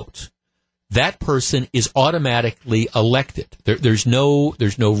the vote, that person is automatically elected. There's no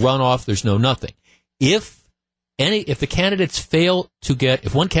runoff, there's no nothing. If one candidate fails to get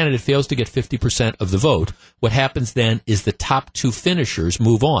 50% of the vote, what happens then is the top 2 finishers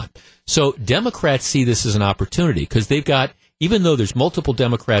move on. So Democrats see this as an opportunity because they've got, even though there's multiple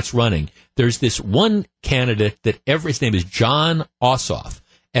Democrats running, there's this one candidate that his name is John Ossoff,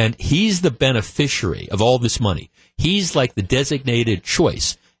 and he's the beneficiary of all this money. He's like the designated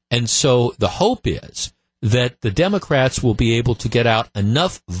choice. And so the hope is that the Democrats will be able to get out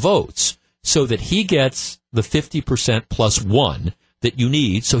enough votes so that he gets the 50% plus 1 that you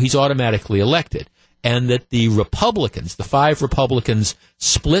need, so he's automatically elected. and that the Republicans, the 5 Republicans,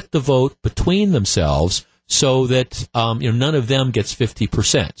 split the vote between themselves so that none of them gets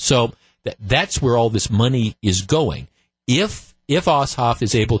 50%. So that's where all this money is going. If Ossoff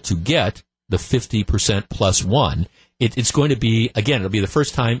is able to get the 50% plus 1, it's going to be, again, it'll be the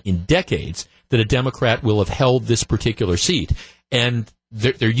first time in decades that a Democrat will have held this particular seat. And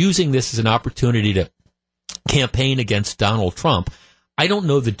they're using this as an opportunity to campaign against Donald Trump. I don't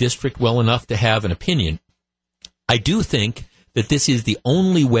know the district well enough to have an opinion. I do think that this is the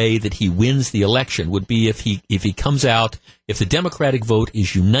only way that he wins the election, would be if he comes out, if the Democratic vote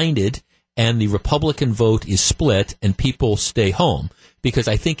is united and the Republican vote is split and people stay home. Because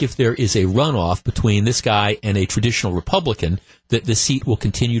I think if there is a runoff between this guy and a traditional Republican, that the seat will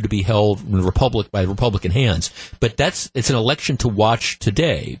continue to be held by Republican hands. But it's an election to watch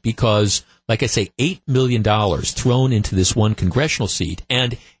today because, like I say, $8 million thrown into this one congressional seat.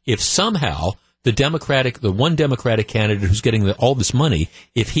 And if somehow the one Democratic candidate who's getting all this money,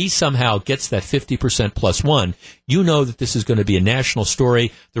 if he somehow gets that 50% plus 1, you know that this is going to be a national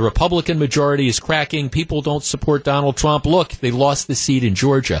story. The Republican majority is cracking. People don't support Donald Trump. Look, they lost the seat in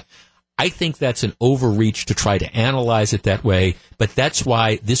Georgia. I think that's an overreach to try to analyze it that way, but that's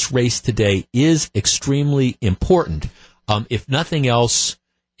why this race today is extremely important. If nothing else,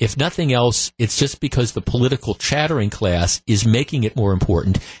 it's just because the political chattering class is making it more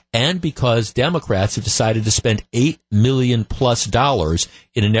important, and because Democrats have decided to spend $8 million plus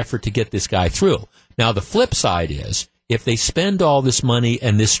in an effort to get this guy through. Now, the flip side is, if they spend all this money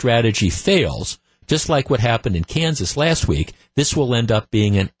and this strategy fails, just like what happened in Kansas last week, this will end up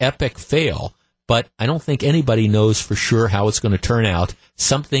being an epic fail. But I don't think anybody knows for sure how it's going to turn out.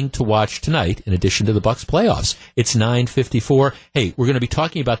 Something to watch tonight, in addition to the Bucs playoffs. It's 9:54. Hey, we're going to be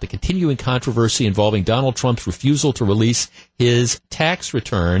talking about the continuing controversy involving Donald Trump's refusal to release his tax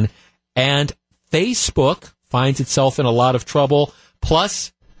return. And Facebook finds itself in a lot of trouble.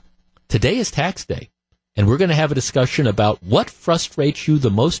 Plus, today is tax day. And we're going to have a discussion about what frustrates you the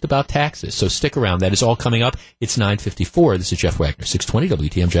most about taxes. So stick around. That is all coming up. It's 9:54. This is Jeff Wagner, 620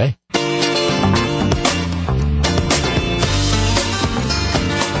 WTMJ.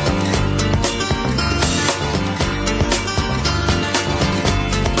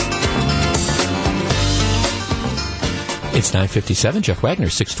 It's 9:57. Jeff Wagner,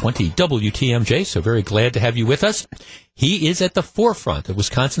 620 WTMJ. So very glad to have you with us. He is at the forefront of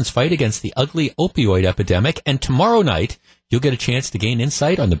Wisconsin's fight against the ugly opioid epidemic. And tomorrow night, you'll get a chance to gain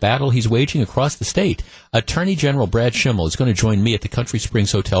insight on the battle he's waging across the state. Attorney General Brad Schimmel is going to join me at the Country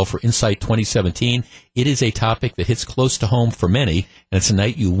Springs Hotel for Insight 2017. It is a topic that hits close to home for many, and it's a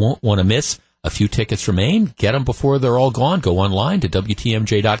night you won't want to miss. A few tickets remain. Get them before they're all gone. Go online to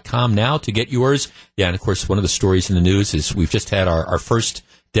WTMJ.com now to get yours. Yeah, and of course, one of the stories in the news is we've just had our first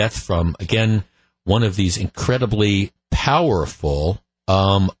death from, again, one of these incredibly powerful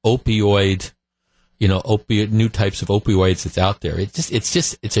opioid, new types of opioids that's out there.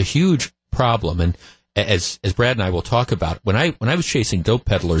 It's a huge problem. And as Brad and I will talk about, when I was chasing dope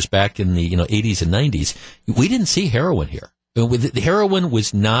peddlers back in the 80s and 90s, we didn't see heroin here. The heroin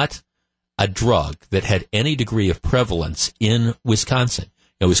was not a drug that had any degree of prevalence in Wisconsin.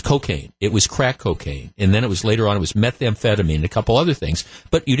 It was cocaine, it was crack cocaine, and then it was later on it was methamphetamine and a couple other things,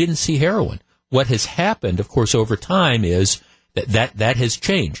 but you didn't see heroin. What has happened, of course, over time is that has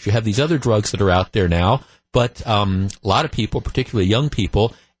changed. You have these other drugs that are out there now, but a lot of people, particularly young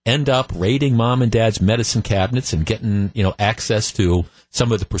people, end up raiding mom and dad's medicine cabinets and getting access to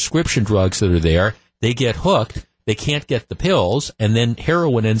some of the prescription drugs that are there. They get hooked. They can't get the pills, and then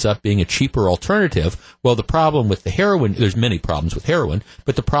heroin ends up being a cheaper alternative. Well, the problem with the heroin, there's many problems with heroin,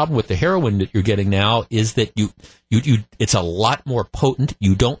 but the problem with the heroin that you're getting now is that it's a lot more potent.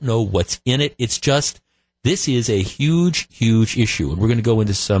 You don't know what's in it. It's just, this is a huge, huge issue, and we're going to go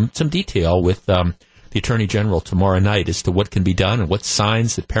into some detail with the Attorney General tomorrow night as to what can be done and what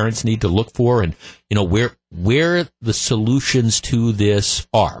signs that parents need to look for, and where the solutions to this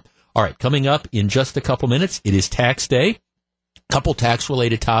are. All right, coming up in just a couple minutes, it is tax day. Couple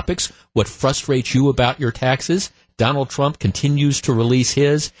tax-related topics. What frustrates you about your taxes? Donald Trump continues to release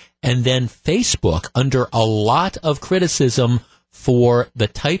his. And then Facebook, under a lot of criticism for the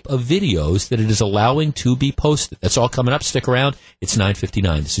type of videos that it is allowing to be posted. That's all coming up. Stick around. It's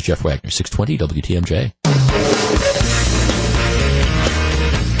 9:59. This is Jeff Wagner, 620 WTMJ.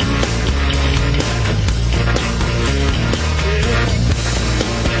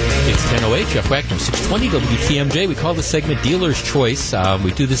 It's 10:08, Jeff Wagner, 620 WTMJ. We call this segment Dealer's Choice.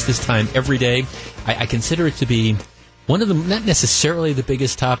 We do this time every day. I consider it to be one of the, not necessarily the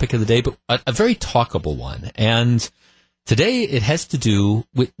biggest topic of the day, but a very talkable one. And, Today, it has to do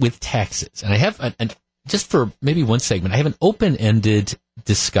with taxes. And I have, just for maybe one segment, I have an open-ended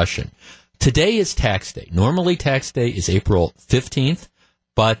discussion. Today is tax day. Normally, tax day is April 15th,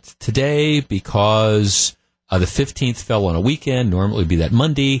 but today, because the 15th fell on a weekend, normally it would be that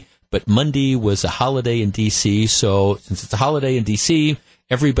Monday, but Monday was a holiday in D.C., so since it's a holiday in D.C.,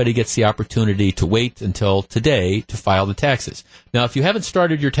 everybody gets the opportunity to wait until today to file the taxes. Now, if you haven't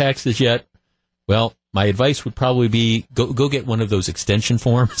started your taxes yet, well, my advice would probably be go get one of those extension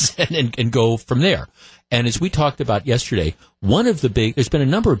forms and go from there. And as we talked about yesterday, there's been a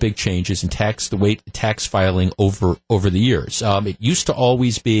number of big changes in tax filing over the years. It used to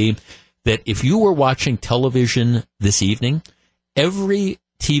always be that if you were watching television this evening, every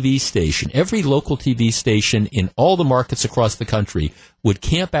TV station, every local TV station in all the markets across the country would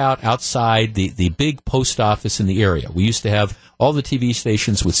camp out outside the big post office in the area. We used to have all the TV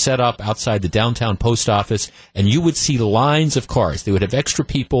stations would set up outside the downtown post office, and you would see lines of cars. They would have extra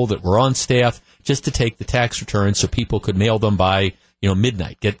people that were on staff just to take the tax returns so people could mail them by,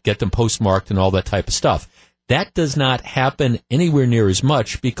 midnight, get them postmarked and all that type of stuff. That does not happen anywhere near as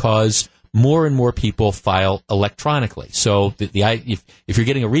much because more and more people file electronically. So if you're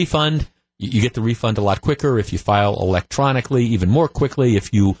getting a refund, you get the refund a lot quicker if you file electronically, even more quickly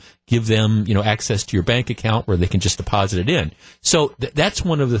if you give them, access to your bank account where they can just deposit it in. So that's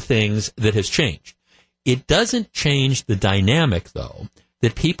one of the things that has changed. It doesn't change the dynamic, though,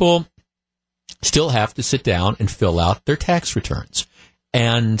 that people still have to sit down and fill out their tax returns.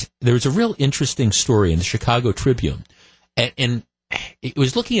 And there was a real interesting story in the Chicago Tribune, and it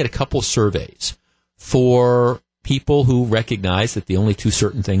was looking at a couple surveys for people who recognize that the only two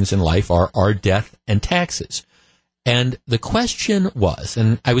certain things in life are death and taxes. And the question was,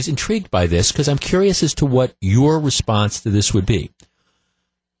 and I was intrigued by this because I'm curious as to what your response to this would be.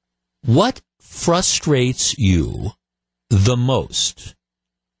 What frustrates you the most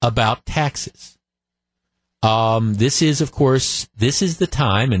about taxes? This is the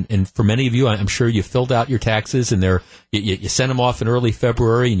time, and for many of you, I'm sure you filled out your taxes and you sent them off in early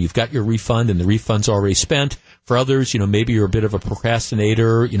February and you've got your refund and the refund's already spent. For others, maybe you're a bit of a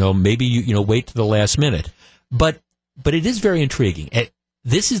procrastinator, maybe you wait to the last minute. But it is very intriguing.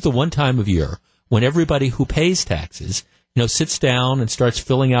 This is the one time of year when everybody who pays taxes, sits down and starts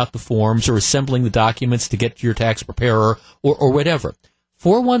filling out the forms or assembling the documents to get to your tax preparer or whatever.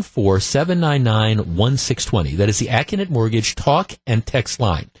 414-799-1620. That is the Acunet Mortgage talk and text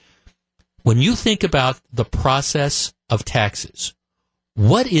line. When you think about the process of taxes,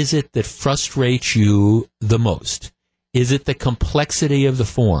 what is it that frustrates you the most? Is it the complexity of the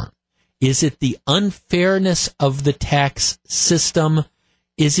form? Is it the unfairness of the tax system?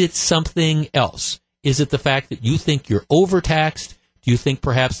 Is it something else? Is it the fact that you think you're overtaxed? Do you think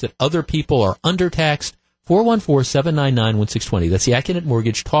perhaps that other people are undertaxed? 414-799-1620. That's the Acunet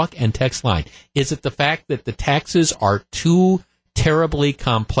Mortgage talk and text line. Is it the fact that the taxes are too terribly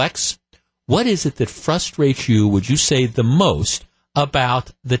complex? What is it that frustrates you, would you say, the most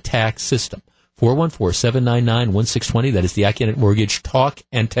about the tax system? 414-799-1620. That is the Acunet Mortgage talk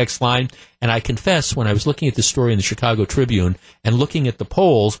and text line. And I confess, when I was looking at the story in the Chicago Tribune and looking at the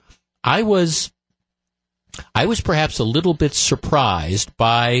polls, I was perhaps a little bit surprised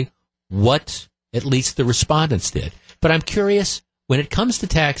by what at least the respondents did. But I'm curious, when it comes to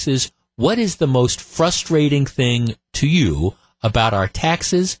taxes, what is the most frustrating thing to you about our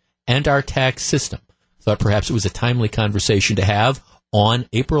taxes and our tax system? Thought perhaps it was a timely conversation to have on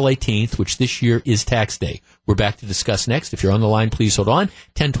April 18th, which this year is tax day. We're back to discuss next. If you're on the line, please hold on.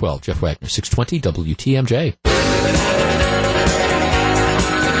 1012, Jeff Wagner, 620 WTMJ.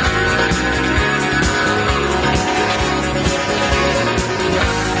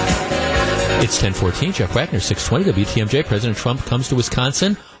 It's 10:14, Jeff Wagner, 620 WTMJ. President Trump comes to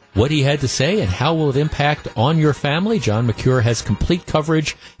Wisconsin. What he had to say and how will it impact on your family? John McCure has complete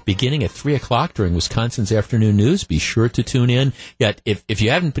coverage beginning at 3 o'clock during Wisconsin's afternoon news. Be sure to tune in. Yet, if you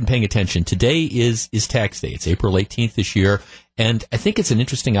haven't been paying attention, today is tax day. It's April 18th this year. And I think it's an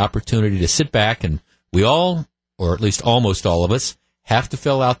interesting opportunity to sit back and we all, or at least almost all of us, have to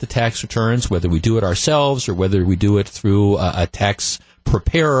fill out the tax returns, whether we do it ourselves or whether we do it through a tax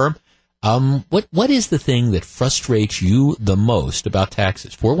preparer. What is the thing that frustrates you the most about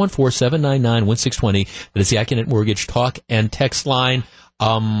taxes? 414-799-1620. That is the Acunet Mortgage talk and text line.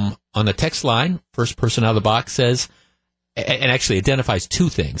 On the text line, first person out of the box says, and actually identifies two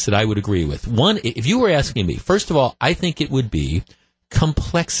things that I would agree with. One, if you were asking me, first of all, I think it would be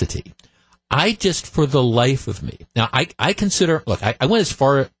complexity. I just, for the life of me, now I consider, look, I went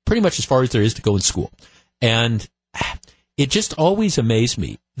pretty much as far as there is to go in school. And it just always amazed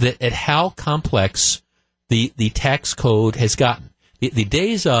me that at how complex the tax code has gotten. The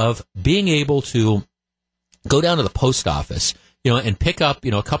days of being able to go down to the post office, and pick up,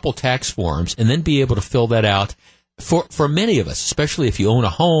 a couple tax forms and then be able to fill that out for many of us, especially if you own a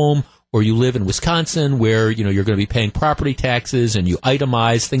home or you live in Wisconsin where, you're going to be paying property taxes and you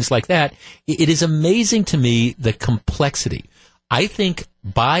itemize things like that. It is amazing to me the complexity. I think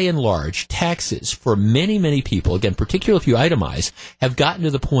by and large, taxes for many, many people, again, particularly if you itemize, have gotten to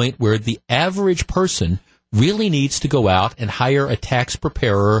the point where the average person really needs to go out and hire a tax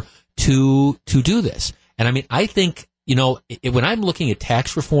preparer to do this. And I mean, I think, when I'm looking at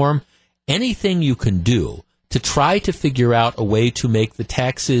tax reform, anything you can do to try to figure out a way to make the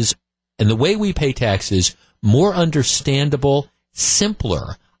taxes and the way we pay taxes more understandable,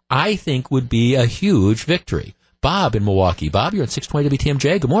 simpler, I think would be a huge victory. Bob in Milwaukee. Bob, you're on 620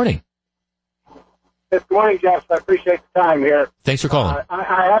 WTMJ. Good morning. Good morning, Jeff. I appreciate the time here. Thanks for calling.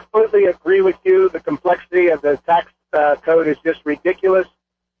 I absolutely agree with you. The complexity of the tax code is just ridiculous.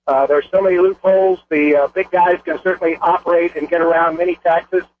 There are so many loopholes. The big guys can certainly operate and get around many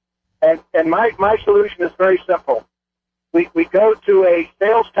taxes. And my solution is very simple. We go to a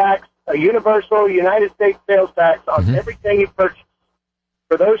sales tax, a universal United States sales tax on everything you purchase.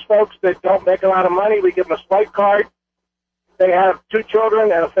 For those folks that don't make a lot of money, we give them a swipe card. They have 2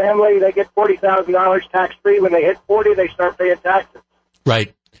 children and a family. They get $40,000 tax-free. When they hit 40, they start paying taxes.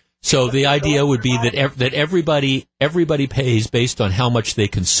 Right. So the idea would be that everybody pays based on how much they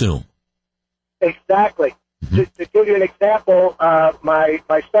consume. Exactly. To give you an example, my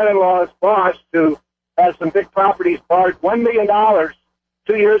son-in-law's boss, who has some big properties, borrowed $1 million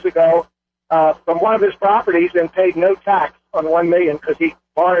 2 years ago from one of his properties and paid no tax on $1 million because he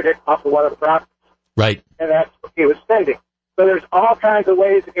borrowed it off of one of the properties. Right. And that's what he was spending. So there's all kinds of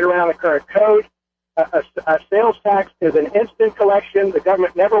ways to get around the current code. A sales tax is an instant collection. The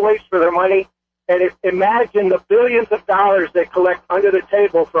government never waits for their money. And imagine the billions of dollars they collect under the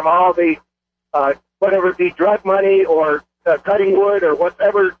table from all the, whatever it be, drug money or cutting wood or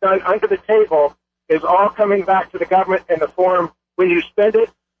whatever done under the table is all coming back to the government in the form, when you spend it,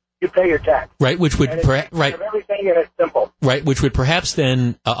 you pay your tax. Right, which would everything and it's simple. Right, which would perhaps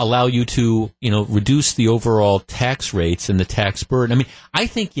then allow you to, reduce the overall tax rates and the tax burden. I mean, I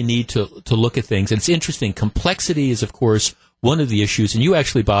think you need to look at things, and it's interesting. Complexity is, of course, one of the issues, and you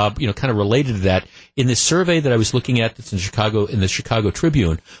actually, Bob, kind of related to that in this survey that I was looking at that's in the Chicago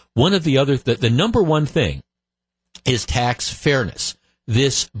Tribune. One of the number one thing is tax fairness.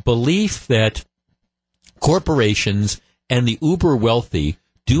 This belief that corporations and the uber wealthy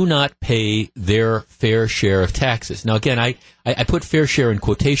do not pay their fair share of taxes. Now, again, I put fair share in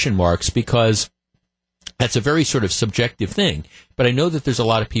quotation marks because that's a very sort of subjective thing. But I know that there's a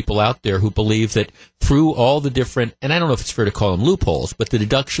lot of people out there who believe that through all the different, and I don't know if it's fair to call them loopholes, but the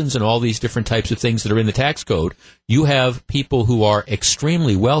deductions and all these different types of things that are in the tax code, you have people who are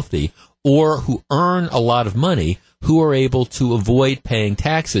extremely wealthy or who earn a lot of money who are able to avoid paying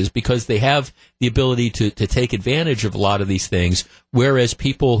taxes because they have the ability to take advantage of a lot of these things, whereas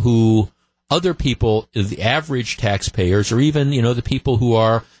other people, the average taxpayers, or even, the people who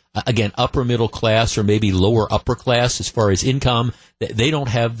are, again, upper middle class or maybe lower upper class as far as income, they don't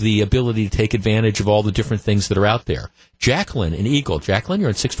have the ability to take advantage of all the different things that are out there. Jacqueline in Eagle. Jacqueline, you're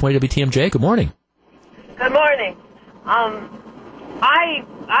on 620 WTMJ. Good morning. Good morning.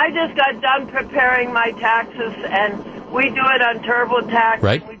 I just got done preparing my taxes, and we do it on TurboTax.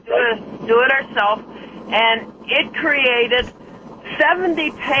 Right. We do it ourselves, and it created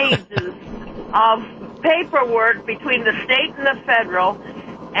 70 pages of paperwork between the state and the federal,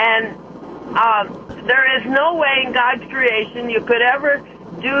 and there is no way in God's creation you could ever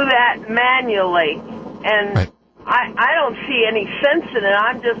do that manually, and right. I don't see any sense in it.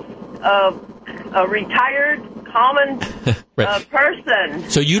 I'm just a retired common right. person.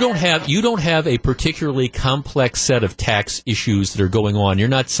 So you don't have a particularly complex set of tax issues that are going on. You're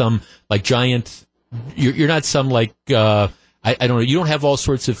not some like giant. You're not some like I don't know. You don't have all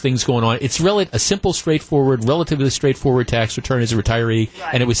sorts of things going on. It's a simple, relatively straightforward tax return as a retiree,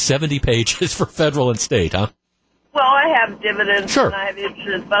 right. And it was 70 pages for federal and state, huh? Well, I have dividends sure. and I have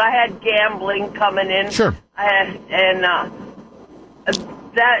interest, but I had gambling coming in. Sure. That.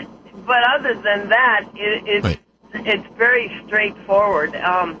 But other than that, it's very straightforward.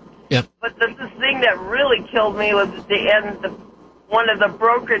 Yep. But the thing that really killed me was at the end, one of the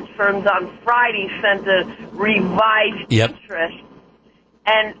brokerage firms on Friday sent a revised interest,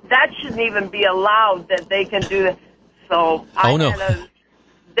 and that shouldn't even be allowed that they can do that. So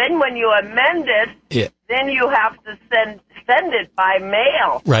then when you amend it, then you have to send it by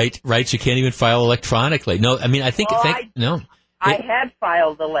mail. Right. So you can't even file electronically. No, I mean, I think no. I had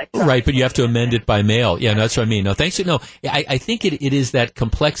filed electronically. Right, but you have to amend it by mail. Yeah, no, that's what I mean. No, thanks. No, I think it is that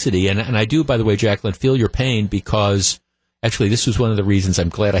complexity, and I do, by the way, Jacqueline, feel your pain because actually this was one of the reasons I'm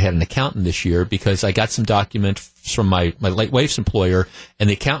glad I had an accountant this year, because I got some documents from my late wife's employer, and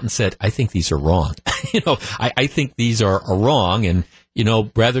the accountant said, I think these are wrong. I think these are wrong, and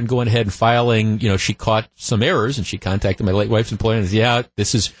rather than going ahead and filing, she caught some errors and she contacted my late wife's employer and said, yeah,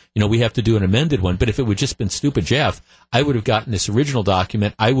 this is, we have to do an amended one. But if it would just been stupid Jeff, I would have gotten this original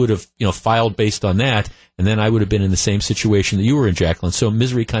document. I would have, filed based on that. And then I would have been in the same situation that you were in, Jacqueline. So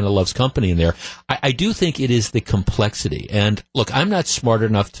misery kind of loves company in there. I do think it is the complexity. And look, I'm not smart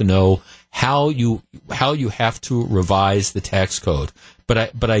enough to know how you have to revise the tax code.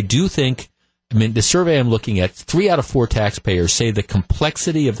 But I do think, the survey I'm looking at, 3 out of 4 taxpayers say the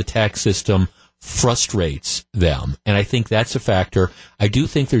complexity of the tax system frustrates them. And I think that's a factor. I do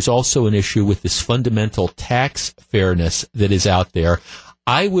think there's also an issue with this fundamental tax fairness that is out there.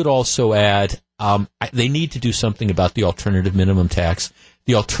 I would also add, they need to do something about the alternative minimum tax.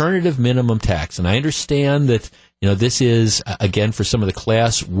 The alternative minimum tax, and I understand that, this is, again, for some of the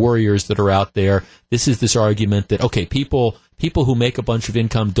class warriors that are out there, this is this argument that, okay, people who make a bunch of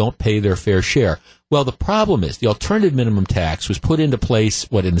income don't pay their fair share. Well, the problem is the alternative minimum tax was put into place,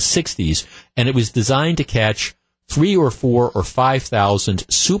 in the 60s, and it was designed to catch 3 or 4 or 5,000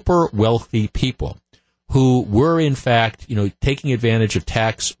 super wealthy people who were, in fact, taking advantage of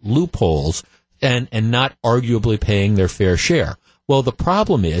tax loopholes and not arguably paying their fair share. Well, the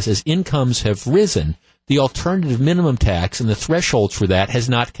problem is, as incomes have risen, the alternative minimum tax and the thresholds for that has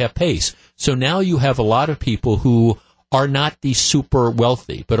not kept pace. So now you have a lot of people who are not the super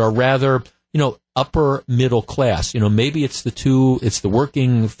wealthy, but are rather, upper middle class. Maybe it's the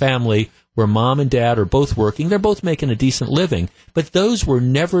working family where mom and dad are both working. They're both making a decent living, but those were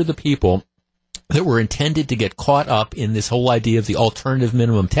never the people that were intended to get caught up in this whole idea of the alternative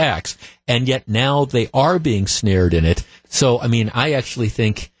minimum tax. And yet now they are being snared in it. So, I actually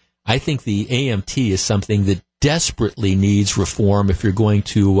think the AMT is something that desperately needs reform if you're going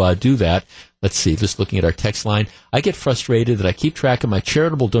to do that. Let's see, just looking at our text line. I get frustrated that I keep track of my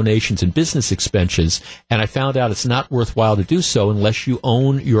charitable donations and business expenses, and I found out it's not worthwhile to do so unless you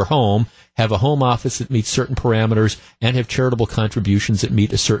own your home, have a home office that meets certain parameters, and have charitable contributions that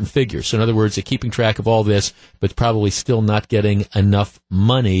meet a certain figure. So in other words, they're keeping track of all this, but probably still not getting enough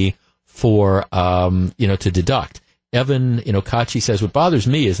money for, to deduct. Evan, Kachi says, what bothers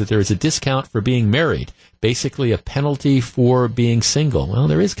me is that there is a discount for being married, basically a penalty for being single. Well,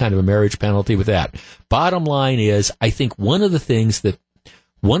 there is kind of a marriage penalty with that. Bottom line is, I think one of the things that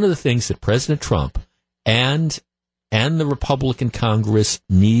President Trump and the Republican Congress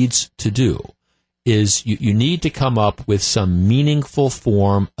needs to do is you need to come up with some meaningful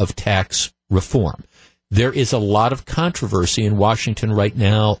form of tax reform. There is a lot of controversy in Washington right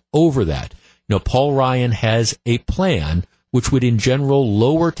now over that. Paul Ryan has a plan which would in general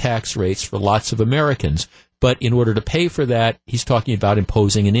lower tax rates for lots of Americans. But in order to pay for that, he's talking about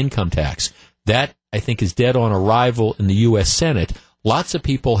imposing an income tax. That, I think, is dead on arrival in the U.S. Senate. Lots of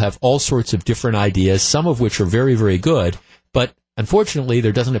people have all sorts of different ideas, some of which are very, very good. But unfortunately,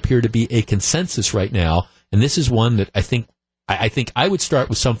 there doesn't appear to be a consensus right now. And this is one that I think I would start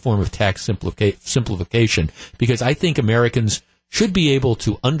with some form of tax simplification, because I think Americans should be able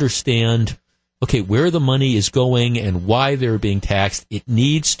to understand where the money is going and why they're being taxed. It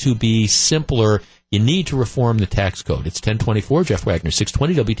needs to be simpler. You need to reform the tax code. It's 1024, Jeff Wagner,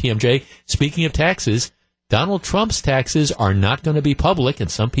 620 WTMJ. Speaking of taxes, Donald Trump's taxes are not going to be public,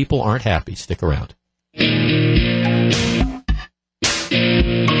 and some people aren't happy. Stick around.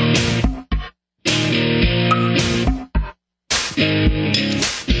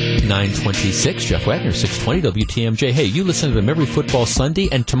 926, Jeff Wagner, 620 WTMJ. Hey, you listen to them every football Sunday,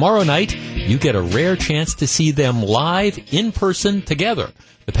 and tomorrow night you get a rare chance to see them live in person together.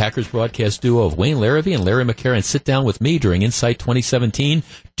 The Packers broadcast duo of Wayne Larrivee and Larry McCarron sit down with me during Insight 2017.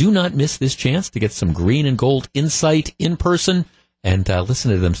 Do not miss this chance to get some green and gold insight in person and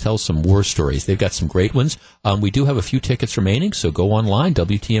listen to them tell some war stories. They've got some great ones. We do have a few tickets remaining, so go online,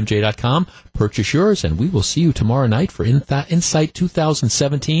 WTMJ.com, purchase yours, and we will see you tomorrow night for Insight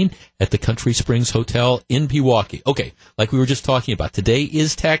 2017 at the Country Springs Hotel in Pewaukee. Okay, like we were just talking about, today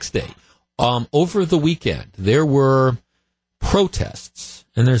is tax day. Over the weekend, there were protests,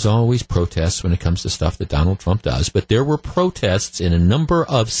 and there's always protests when it comes to stuff that Donald Trump does, but there were protests in a number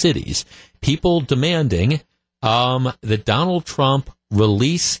of cities, people demanding that Donald Trump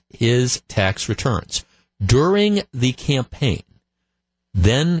release his tax returns. During the campaign,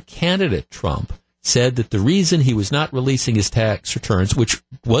 then candidate Trump said that the reason he was not releasing his tax returns, which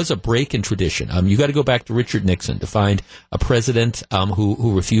was a break in tradition, you got to go back to Richard Nixon to find a president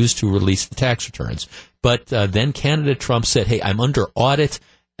who refused to release the tax returns. But then candidate Trump said, hey, I'm under audit,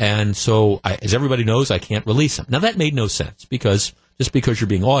 and so, as everybody knows, I can't release them. Now, that made no sense, because just because you're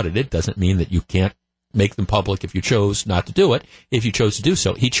being audited doesn't mean that you can't make them public if you chose not to do it. If you chose to do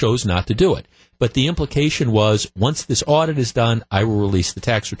so, he chose not to do it. But the implication was, once this audit is done, I will release the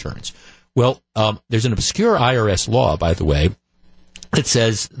tax returns. Well, there's an obscure IRS law, by the way, that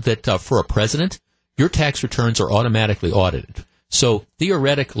says that for a president, your tax returns are automatically audited. So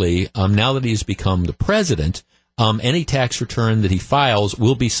theoretically, now that he's become the president, any tax return that he files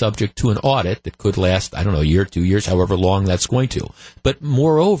will be subject to an audit that could last, I don't know, a year, 2 years, however long that's going to. But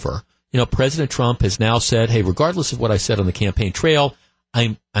moreover, President Trump has now said, hey, regardless of what I said on the campaign trail,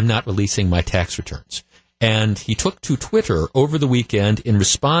 I'm not releasing my tax returns. And he took to Twitter over the weekend in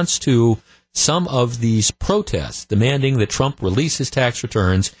response to some of these protests demanding that Trump release his tax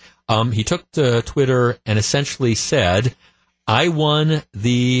returns. He took to Twitter and essentially said, I won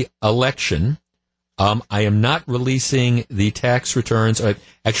the election. I am not releasing the tax returns.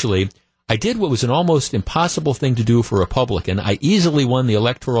 Actually, I did what was an almost impossible thing to do for a Republican. I easily won the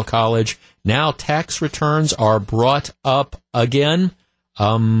Electoral College. Now tax returns are brought up again.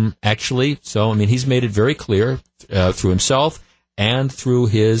 He's made it very clear through himself and through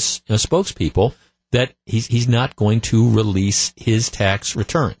his spokespeople that he's not going to release his tax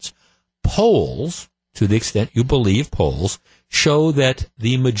returns. Polls, to the extent you believe polls, show that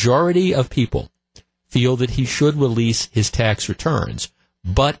the majority of people feel that he should release his tax returns.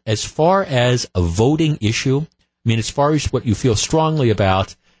 But as far as a voting issue, as far as what you feel strongly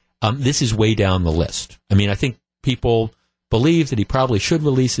about, this is way down the list. I think people believe that he probably should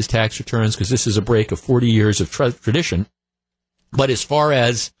release his tax returns because this is a break of 40 years of tradition. But as far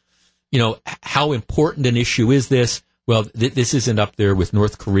as, how important an issue is this, well, this isn't up there with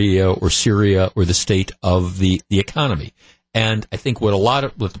North Korea or Syria or the state of the economy. And I think what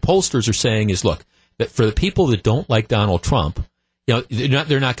the pollsters are saying is, look, that for the people that don't like Donald Trump,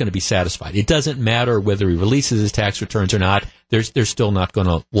 they're not going to be satisfied. It doesn't matter whether he releases his tax returns or not. They're still not going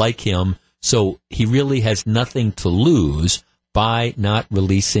to like him. So he really has nothing to lose by not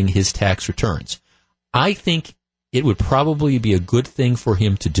releasing his tax returns. I think it would probably be a good thing for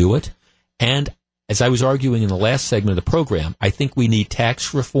him to do it. And as I was arguing in the last segment of the program, I think we need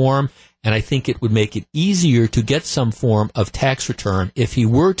tax reform, and I think it would make it easier to get some form of tax return if he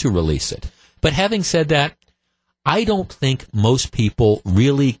were to release it. But having said that, I don't think most people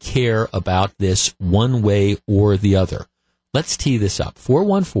really care about this one way or the other. Let's tee this up.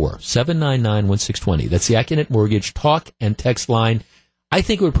 414-799-1620. That's the Accunet Mortgage talk and text line. I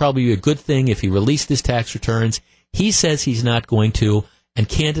think it would probably be a good thing if he released his tax returns. He says he's not going to, and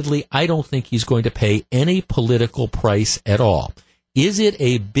candidly, I don't think he's going to pay any political price at all. Is it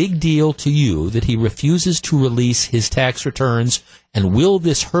a big deal to you that he refuses to release his tax returns, and will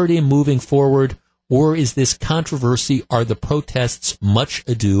this hurt him moving forward, or is this controversy, are the protests much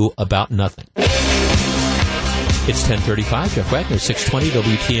ado about nothing? It's 10:35. Jeff Wagner,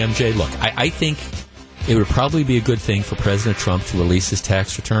 620 WTMJ. Look, I think it would probably be a good thing for President Trump to release his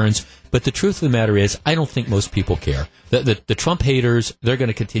tax returns. But the truth of the matter is, I don't think most people care. The Trump haters, they're going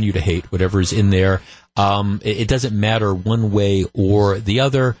to continue to hate whatever is in there. It doesn't matter one way or the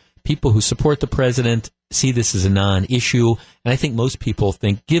other. People who support the president see this as a non-issue. And I think most people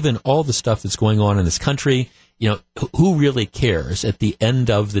think, given all the stuff that's going on in this country, who really cares at the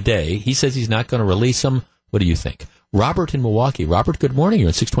end of the day? He says he's not going to release them. What do you think? Robert in Milwaukee. Robert, good morning. You're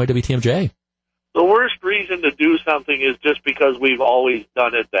on 620 WTMJ. The worst reason to do something is just because we've always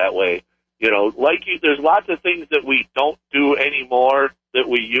done it that way. There's lots of things that we don't do anymore that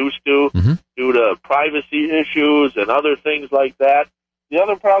we used to due to privacy issues and other things like that. The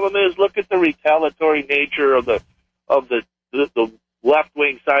other problem is, look at the retaliatory nature of the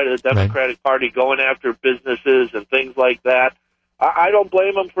left-wing side of the Democratic Party going after businesses and things like that. I don't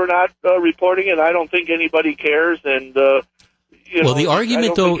blame them for not reporting it. I don't think anybody cares, and the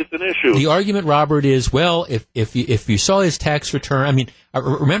argument, though, it's an issue. The argument, Robert, is, well, if you saw his tax return, I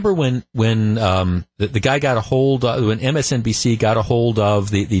remember when the guy got a hold of, when MSNBC got a hold of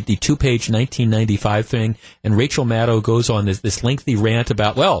the 2-page 1995 thing, and Rachel Maddow goes on this lengthy rant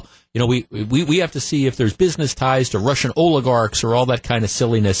about, well, we have to see if there's business ties to Russian oligarchs or all that kind of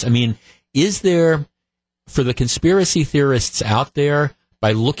silliness. Is there, for the conspiracy theorists out there,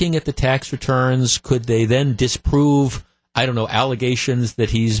 by looking at the tax returns, could they then disprove, I don't know, allegations that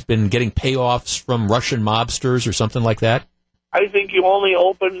he's been getting payoffs from Russian mobsters or something like that? I think you only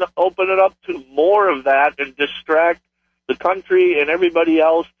open it up to more of that and distract the country and everybody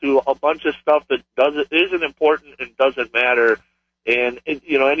else to a bunch of stuff that isn't important and doesn't matter. And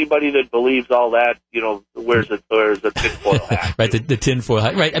anybody that believes all that, wears a tinfoil hat. Right, the tinfoil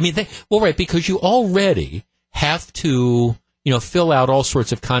hat. Right. I mean, right, because you already have to, fill out all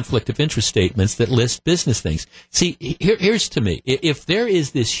sorts of conflict of interest statements that list business things. See, here's to me, if there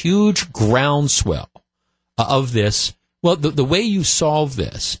is this huge groundswell of this, well, the way you solve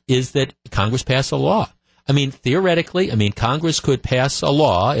this is that Congress pass a law. I mean, theoretically, Congress could pass a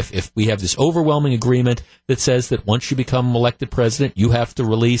law if we have this overwhelming agreement that says that once you become elected president, you have to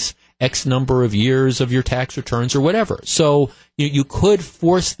release X number of years of your tax returns or whatever. So you could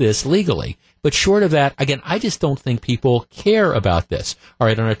force this legally. But short of that, again, I just don't think people care about this. All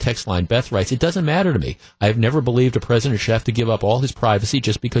right, on our text line, Beth writes, it doesn't matter to me. I have never believed a president should have to give up all his privacy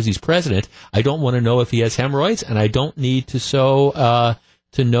just because he's president. I don't want to know if he has hemorrhoids, and I don't need to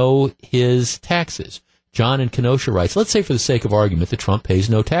know his taxes. John in Kenosha writes, let's say for the sake of argument that Trump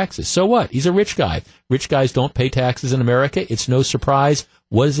pays no taxes. So what? He's a rich guy. Rich guys don't pay taxes in America. It's no surprise.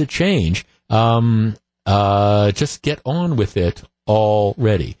 What does it change? Just get on with it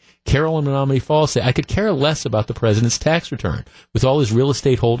already. Carol in Menominee Falls say, I could care less about the president's tax return. With all his real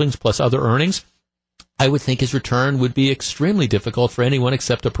estate holdings plus other earnings, I would think his return would be extremely difficult for anyone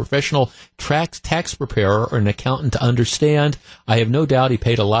except a professional tax preparer or an accountant to understand. I have no doubt he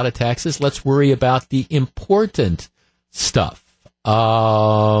paid a lot of taxes. Let's worry about the important stuff.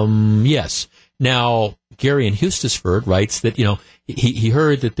 Yes. Now, Gary in Hustisford writes that, he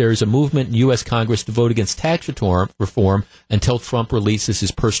heard that there's a movement in U.S. Congress to vote against tax reform until Trump releases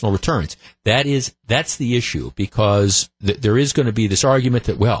his personal returns. That's the issue, because there is going to be this argument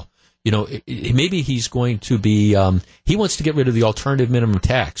that, well, maybe he's going to be, he wants to get rid of the alternative minimum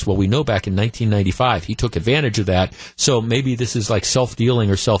tax. Well, we know back in 1995, he took advantage of that. So maybe this is like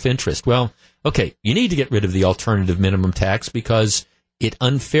self-dealing or self-interest. Well, okay, you need to get rid of the alternative minimum tax because it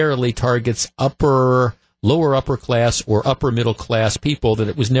unfairly targets lower upper class or upper middle class people that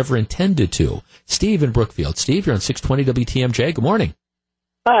it was never intended to. Steve in Brookfield. Steve, you're on 620 WTMJ. Good morning.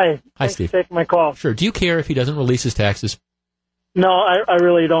 Hi. Hi, Steve. Thanks for taking my call. Sure. Do you care if he doesn't release his taxes? No, I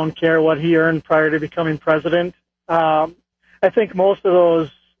really don't care what he earned prior to becoming president. I think most of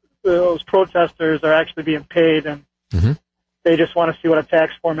those protesters are actually being paid, and they just want to see what a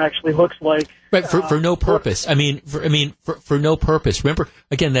tax form actually looks like. Right, for no purpose. For no purpose. Remember,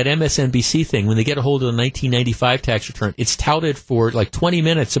 again, that MSNBC thing, when they get a hold of the 1995 tax return, it's touted for like 20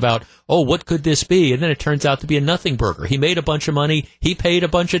 minutes about, what could this be? And then it turns out to be a nothing burger. He made a bunch of money. He paid a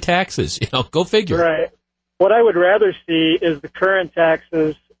bunch of taxes. Go figure. Right. What I would rather see is the current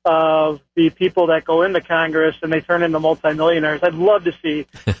taxes of the people that go into Congress and they turn into multimillionaires. I'd love to see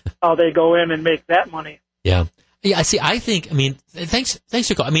how they go in and make that money. Yeah. Yeah, I see. I think, thanks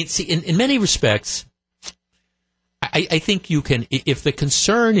for calling. In many respects, I think you can, if the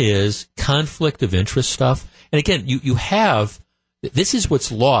concern is conflict of interest stuff, and again, you have, this is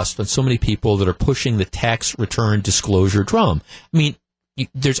what's lost on so many people that are pushing the tax return disclosure drum.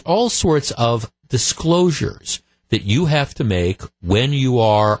 There's all sorts of disclosures that you have to make when you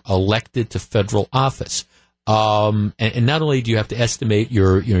are elected to federal office. And not only do you have to estimate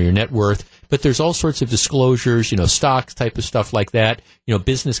your net worth, but there's all sorts of disclosures, stocks type of stuff like that,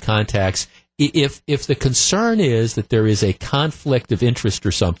 business contacts. If the concern is that there is a conflict of interest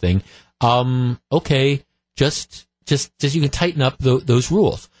or something, okay, just you can tighten up those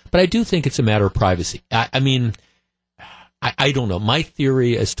rules. But I do think it's a matter of privacy. I don't know. My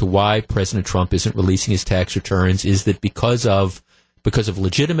theory as to why President Trump isn't releasing his tax returns is that because of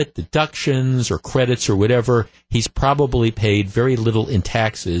legitimate deductions or credits or whatever, he's probably paid very little in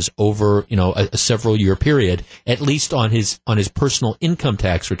taxes over, a several year period, at least on his personal income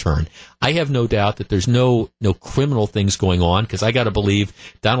tax return. I have no doubt that there's no criminal things going on, because I got to believe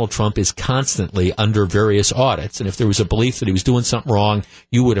Donald Trump is constantly under various audits. And if there was a belief that he was doing something wrong,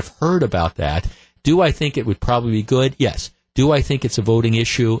 you would have heard about that. Do I think it would probably be good? Yes. Do I think it's a voting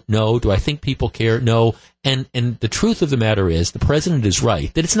issue? No. Do I think people care? No. And the truth of the matter is, the president is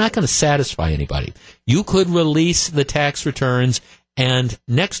right, that it's not going to satisfy anybody. You could release the tax returns, and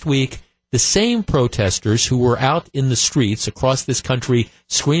next week, the same protesters who were out in the streets across this country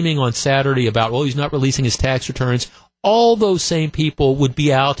screaming on Saturday about, he's not releasing his tax returns, all those same people would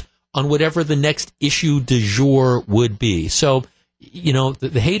be out on whatever the next issue du jour would be. So,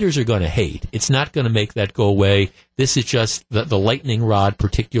 the haters are going to hate. It's not going to make that go away. This is just the lightning rod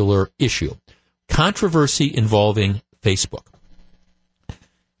particular issue. Controversy involving Facebook.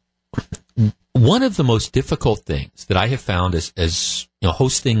 One of the most difficult things that I have found as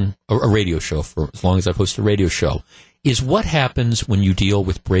hosting a radio show for as long as I've hosted a radio show is what happens when you deal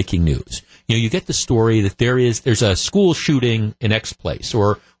with breaking news. You get the story that there's a school shooting in X place,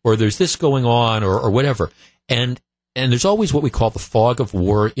 or there's this going on, or whatever. And there's always what we call the fog of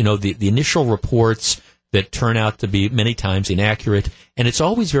war, the initial reports that turn out to be many times inaccurate. And it's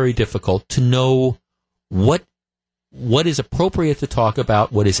always very difficult to know what is appropriate to talk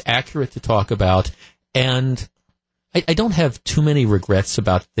about, what is accurate to talk about. And I don't have too many regrets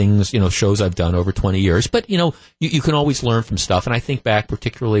about things, shows I've done over 20 years, but, you can always learn from stuff. And I think back,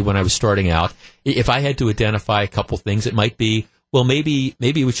 particularly when I was starting out, if I had to identify a couple things, it might be, well, maybe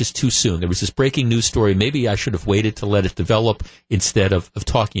it was just too soon. There was this breaking news story. Maybe I should have waited to let it develop instead of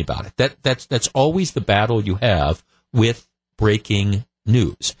talking about it. That's always the battle you have with breaking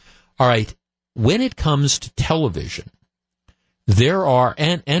news. All right. When it comes to television, there are,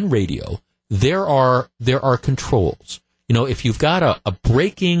 and radio, there are controls. If you've got a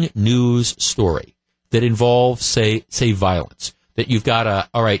breaking news story that involves, say violence, that you've got a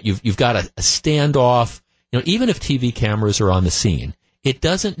standoff, even if TV cameras are on the scene, it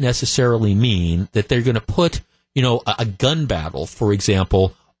doesn't necessarily mean that they're going to put, a gun battle, for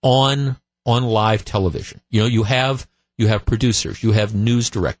example, on live television. You have producers, you have news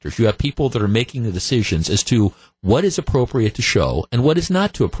directors, you have people that are making the decisions as to what is appropriate to show and what is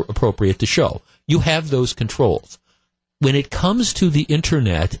not appropriate to show. You have those controls. When it comes to the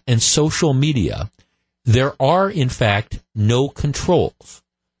internet and social media, there are, in fact, no controls,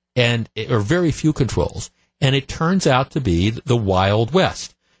 or very few controls, and it turns out to be the Wild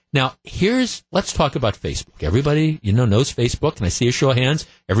West. Now, let's talk about Facebook. Everybody, knows Facebook, and I see a show of hands,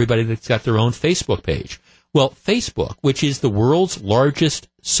 everybody that's got their own Facebook page. Well, Facebook, which is the world's largest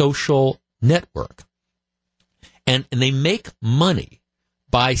social network, and they make money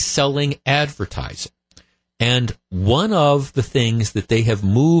by selling advertising. And one of the things that they have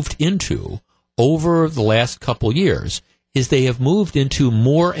moved into over the last couple years is they have moved into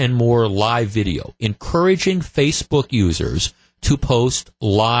more and more live video, encouraging Facebook users to post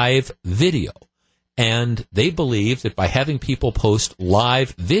live video. And they believe that by having people post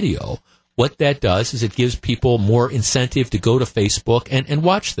live video, what that does is it gives people more incentive to go to Facebook and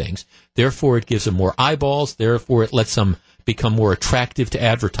watch things. Therefore, it gives them more eyeballs. Therefore, it lets them become more attractive to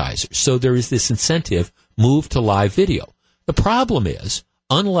advertisers. So there is this incentive move to live video. The problem is,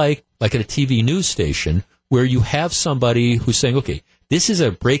 unlike like at a TV news station where you have somebody who's saying, okay, this is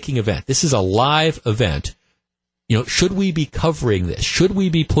a breaking event. This is a live event. Should we be covering this? Should we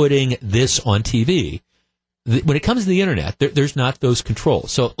be putting this on TV? When it comes to the internet, there's not those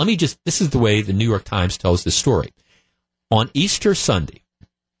controls. So this is the way the New York Times tells this story. On Easter Sunday,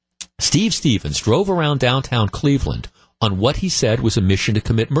 Steve Stevens drove around downtown Cleveland on what he said was a mission to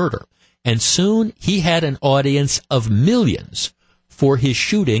commit murder. And soon he had an audience of millions for his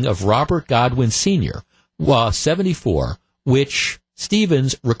shooting of Robert Godwin Sr., 74, which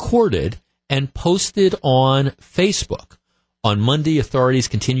Stevens recorded and posted on Facebook. On Monday, authorities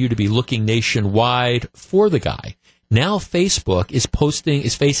continue to be looking nationwide for the guy. Now Facebook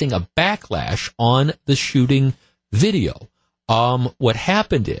is facing a backlash on the shooting video. What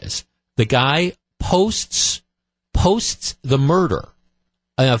happened is the guy posts the murder.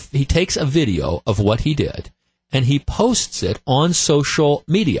 He takes a video of what he did and he posts it on social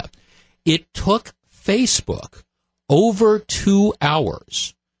media. It took Facebook over 2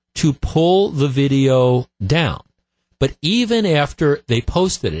 hours to pull the video down. But even after they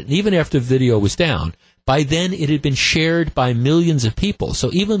posted it, and even after the video was down, by then it had been shared by millions of people.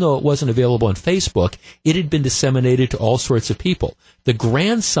 So even though it wasn't available on Facebook, it had been disseminated to all sorts of people. The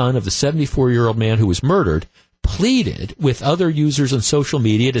grandson of the 74-year-old man who was murdered pleaded with other users on social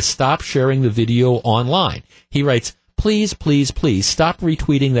media to stop sharing the video online. He writes, please, please, please stop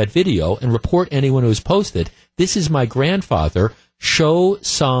retweeting that video and report anyone who has posted. This is my grandfather. Show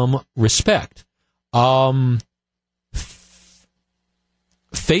some respect.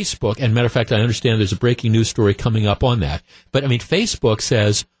 Facebook, and matter of fact, I understand there's a breaking news story coming up on that. But I mean, Facebook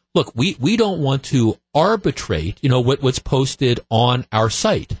says, look, we don't want to arbitrate, what's posted on our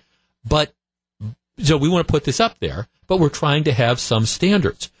site. But so we want to put this up there, but we're trying to have some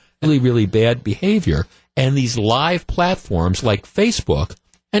standards. Really, really bad behavior. And these live platforms like Facebook,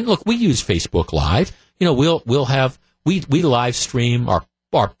 and look, we use Facebook Live. We live stream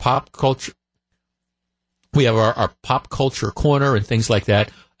our pop culture. We have our pop culture corner and things like that.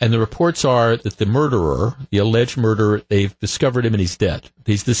 And the reports are that the murderer, the alleged murderer, they've discovered him and he's dead.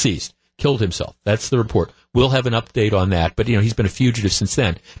 He's deceased. Killed himself. That's the report. We'll have an update on that. But, he's been a fugitive since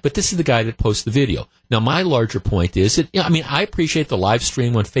then. But this is the guy that posts the video. Now, my larger point is that, I appreciate the live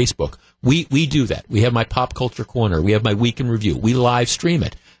stream on Facebook. We do that. We have my pop culture corner. We have my week in review. We live stream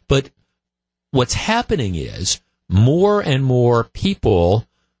it. But what's happening is more and more people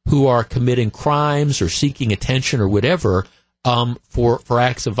who are committing crimes or seeking attention or whatever for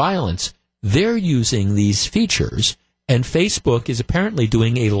acts of violence, they're using these features, and Facebook is apparently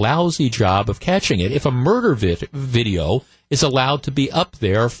doing a lousy job of catching it. If a murder video is allowed to be up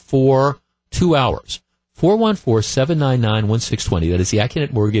there for 2 hours, 414-799-1620, that is the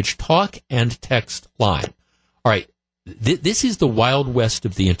Acunet Mortgage talk and text line. All right, this is the Wild West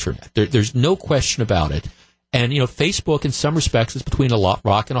of the Internet. There's no question about it. And, Facebook, in some respects, is between a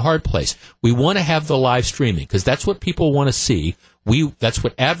rock and a hard place. We want to have the live streaming because that's what people want to see. That's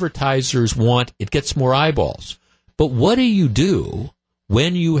what advertisers want. It gets more eyeballs. But what do you do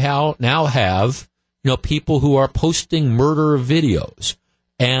when you now have, people who are posting murder videos?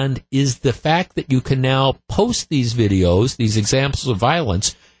 And is the fact that you can now post these videos, these examples of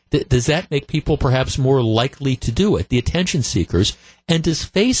violence, does that make people perhaps more likely to do it, the attention seekers? And does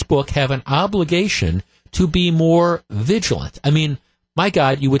Facebook have an obligation to be more vigilant? I mean, my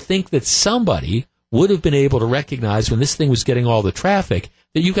God, you would think that somebody would have been able to recognize when this thing was getting all the traffic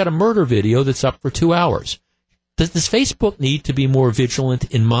that you got a murder video that's up for 2 hours. Does Facebook need to be more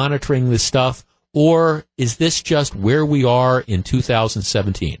vigilant in monitoring this stuff, or is this just where we are in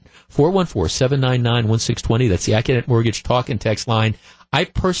 2017? 414-799-1620, that's the Acunet Mortgage talk and text line. I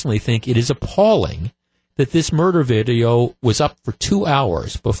personally think it is appalling that this murder video was up for 2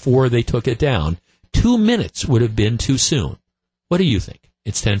 hours before they took it down. 2 minutes would have been too soon. What do you think?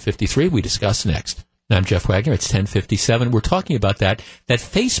 It's 10:53. We discuss next. I'm Jeff Wagner. It's 10:57. We're talking about that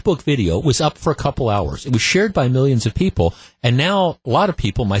Facebook video was up for a couple hours. It was shared by millions of people. And now a lot of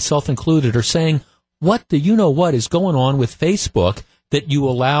people, myself included, are saying, what do you know what is going on with Facebook that you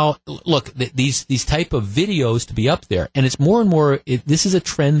allow, these type of videos to be up there? And it's more and more, this is a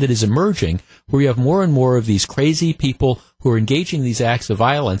trend that is emerging where you have more and more of these crazy people who are engaging in these acts of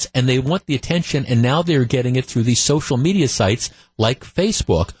violence, and they want the attention, and now they're getting it through these social media sites like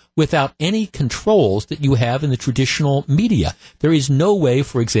Facebook without any controls that you have in the traditional media. There is no way,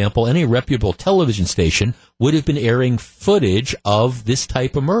 for example, any reputable television station would have been airing footage of this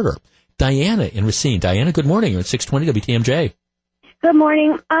type of murder. Diana in Racine. Diana, good morning. You're at 620 WTMJ. Good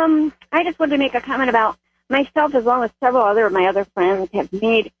morning. I just wanted to make a comment about myself, as well as several of my other friends have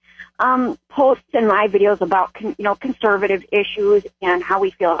made posts and live videos about conservative issues and how we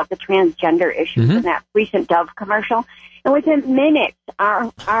feel about the transgender issues in that recent Dove commercial. And within minutes,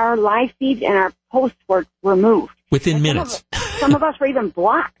 our live feeds and our posts were removed. Within minutes. Some of us were even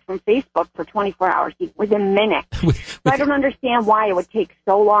blocked from Facebook for 24 hours, within minutes. So I don't understand why it would take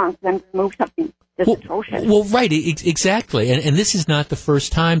so long for them to remove something this atrocious. Well, right, exactly. And this is not the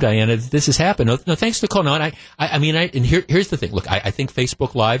first time, Diana, this has happened. No, thanks for the call. No, and here's the thing. Look, I think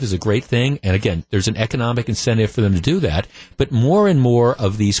Facebook Live is a great thing. And again, there's an economic incentive for them to do that. But more and more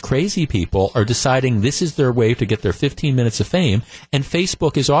of these crazy people are deciding this is their way to get their 15 minutes of fame. And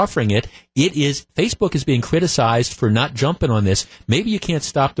Facebook is offering it. Facebook is being criticized for not jumping on this. Maybe you can't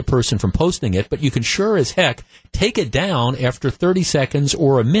stop the person from posting it, but you can sure as heck take it down after 30 seconds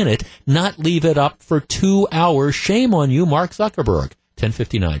or a minute, not leave it up for 2 hours. Shame on you, Mark Zuckerberg.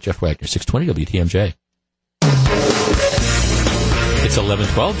 10:59. Jeff Wagner, 620 WTMJ. It's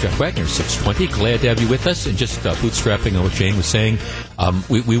 11:12. Jeff Wagner, 620. Glad to have you with us. And just bootstrapping on what Jane was saying,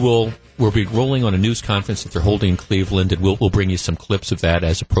 we'll be rolling on a news conference that they're holding in Cleveland, and we'll bring you some clips of that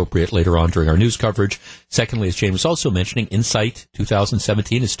as appropriate later on during our news coverage. Secondly, as Jane was also mentioning, Insight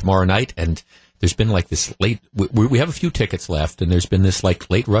 2017 is tomorrow night, and there's been like this late, we have a few tickets left, and there's been this like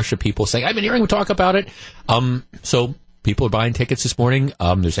late rush of people saying, I've been hearing we talk about it. So people are buying tickets this morning.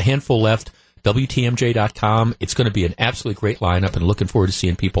 There's a handful left. WTMJ.com. It's going to be an absolutely great lineup, and looking forward to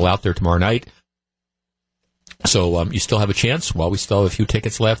seeing people out there tomorrow night. So you still have a chance while we still have a few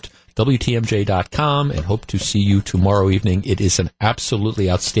tickets left. WTMJ.com, and hope to see you tomorrow evening. It is an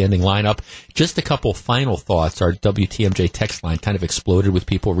absolutely outstanding lineup. Just a couple final thoughts. Our WTMJ text line kind of exploded with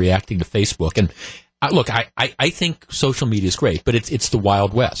people reacting to Facebook. And look, I think social media is great, but it's the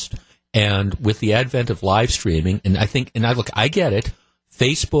Wild West. And with the advent of live streaming, I get it.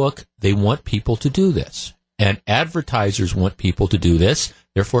 Facebook, they want people to do this. And advertisers want people to do this.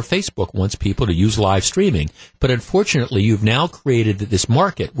 Therefore, Facebook wants people to use live streaming. But unfortunately, you've now created this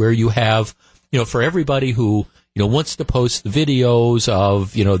market where you have, for everybody who, wants to post the videos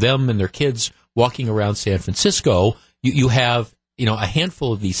of, them and their kids walking around San Francisco, you have, a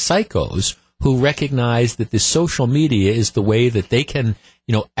handful of these psychos who recognize that this social media is the way that they can,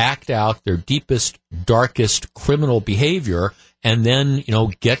 act out their deepest, darkest criminal behavior and then,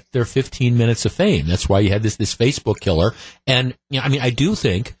 get their 15 minutes of fame. That's why you had this Facebook killer. And, I do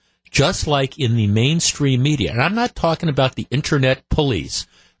think, just like in the mainstream media, and I'm not talking about the internet police,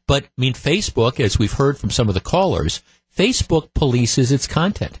 but, Facebook, as we've heard from some of the callers, Facebook polices its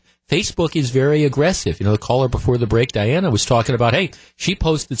content. Facebook is very aggressive. The caller before the break, Diana, was talking about, hey, she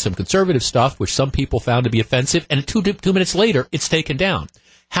posted some conservative stuff, which some people found to be offensive, and 2 minutes later, it's taken down.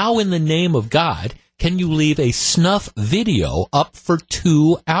 How in the name of God can you leave a snuff video up for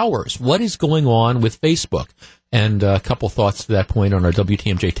 2 hours? What is going on with Facebook? And a couple thoughts to that point on our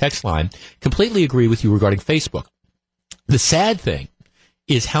WTMJ text line. Completely agree with you regarding Facebook. The sad thing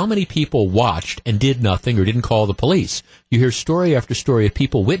is how many people watched and did nothing or didn't call the police. You hear story after story of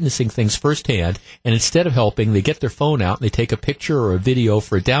people witnessing things firsthand, and instead of helping, they get their phone out and they take a picture or a video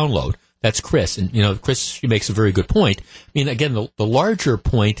for a download. That's Chris. And, Chris, she makes a very good point. I mean, again, the larger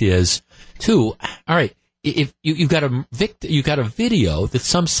point is, too, all right, if you've got a video that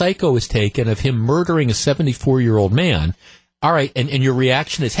some psycho has taken of him murdering a 74-year-old man, all right, and your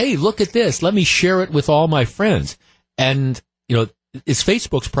reaction is, hey, look at this, let me share it with all my friends. And, it's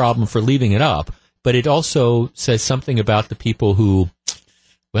Facebook's problem for leaving it up, but it also says something about the people who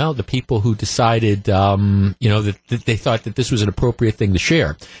decided, that they thought that this was an appropriate thing to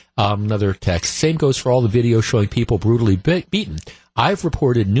share. Another text. Same goes for all the videos showing people brutally beaten. I've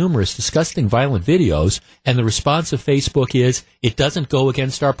reported numerous disgusting violent videos, and the response of Facebook is, it doesn't go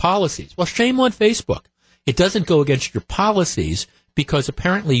against our policies. Well, shame on Facebook. It doesn't go against your policies because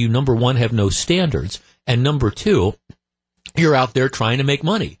apparently you, number one, have no standards, and number two, you're out there trying to make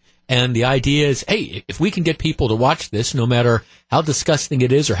money. And the idea is, hey, if we can get people to watch this, no matter how disgusting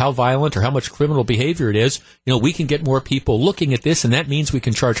it is or how violent or how much criminal behavior it is, we can get more people looking at this, and that means we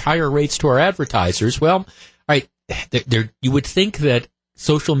can charge higher rates to our advertisers. Well, all right, you would think that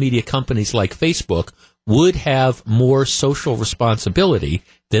social media companies like Facebook would have more social responsibility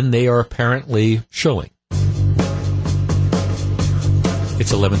than they are apparently showing.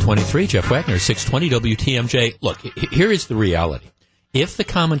 It's 11:23. Jeff Wagner, 620 WTMJ. Look, here is the reality. If the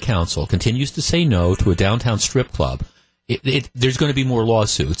Common Council continues to say no to a downtown strip club, there's going to be more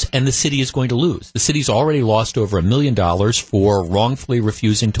lawsuits, and the city is going to lose. The city's already lost over $1 million for wrongfully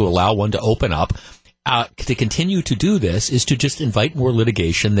refusing to allow one to open up. To continue to do this is to just invite more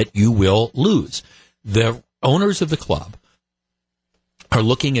litigation that you will lose. The owners of the club are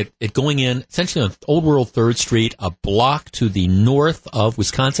looking at going in essentially on Old World 3rd Street, a block to the north of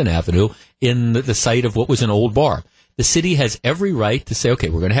Wisconsin Avenue, in the site of what was an old bar. The city has every right to say, okay,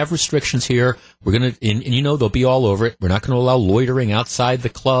 we're going to have restrictions here. We're going to, and they'll be all over it. We're not going to allow loitering outside the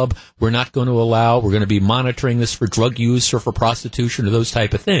club. We're going to be monitoring this for drug use or for prostitution or those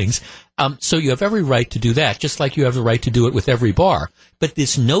type of things. So you have every right to do that, just like you have the right to do it with every bar. But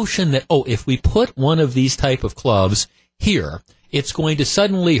this notion that, if we put one of these type of clubs here, it's going to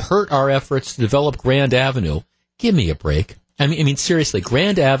suddenly hurt our efforts to develop Grand Avenue. Give me a break. I mean, seriously,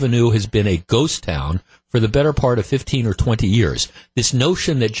 Grand Avenue has been a ghost town for the better part of 15 or 20 years. This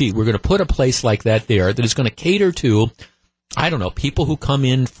notion that, we're going to put a place like that there that is going to cater to, I don't know, people who come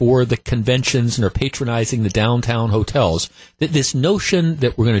in for the conventions and are patronizing the downtown hotels, that this notion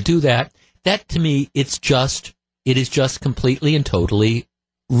that we're going to do that to me, it is just completely and totally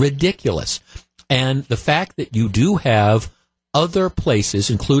ridiculous. And the fact that you do have other places,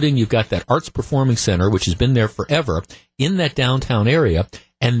 including you've got that Arts Performing Center, which has been there forever in that downtown area,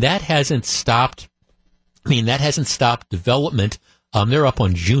 and that hasn't stopped. That hasn't stopped development. They're up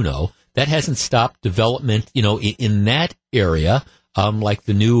on Juneau. That hasn't stopped development, in that area, like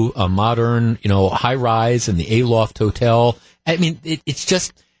the new modern, high rise and the Aloft Hotel. It's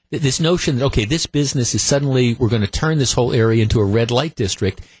just this notion that, okay, this business is suddenly, we're going to turn this whole area into a red light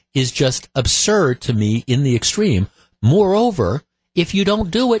district, is just absurd to me in the extreme. Moreover, if you don't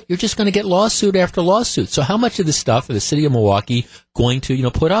do it, you're just going to get lawsuit after lawsuit. So how much of this stuff are the city of Milwaukee going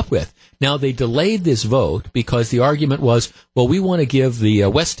to, put up with? Now, they delayed this vote because the argument was, well, we want to give the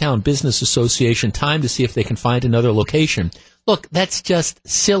Westtown Business Association time to see if they can find another location. Look, that's just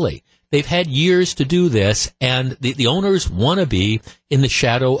silly. They've had years to do this, and the owners want to be in the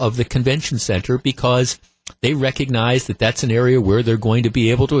shadow of the convention center because they recognize that that's an area where they're going to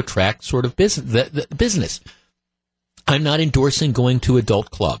be able to attract sort of business. I'm not endorsing going to adult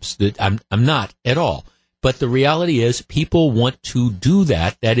clubs. I'm not at all. But the reality is people want to do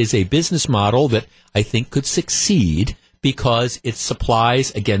that. That is a business model that I think could succeed because it supplies,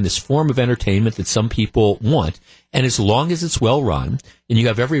 again, this form of entertainment that some people want. And as long as it's well run, and you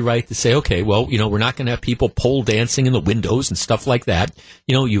have every right to say, okay, well, we're not going to have people pole dancing in the windows and stuff like that.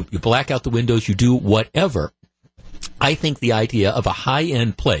 You black out the windows, you do whatever. I think the idea of a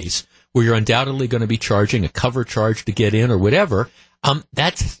high-end place where you're undoubtedly going to be charging a cover charge to get in or whatever,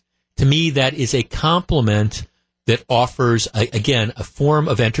 to me, that is a compliment that offers, again, a form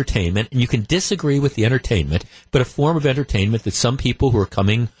of entertainment. And you can disagree with the entertainment, but a form of entertainment that some people who are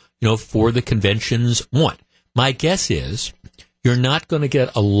coming, for the conventions want. My guess is you're not going to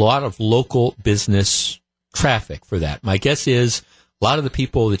get a lot of local business traffic for that. My guess is a lot of the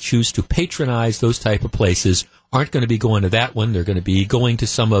people that choose to patronize those type of places aren't going to be going to that one. They're going to be going to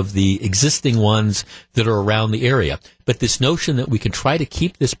some of the existing ones that are around the area. But this notion that we can try to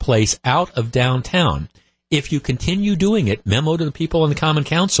keep this place out of downtown, if you continue doing it, memo to the people on the Common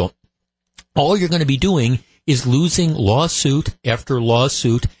Council, all you're going to be doing is losing lawsuit after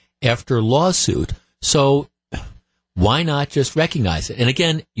lawsuit after lawsuit. So why not just recognize it? And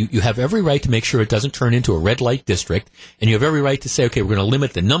again, you have every right to make sure it doesn't turn into a red light district, and you have every right to say, okay, we're going to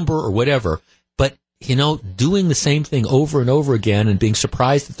limit the number or whatever. But, doing the same thing over and over again and being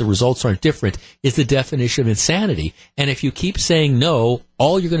surprised that the results aren't different is the definition of insanity. And if you keep saying no,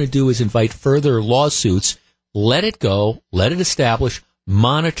 all you're going to do is invite further lawsuits. Let it go, let it establish,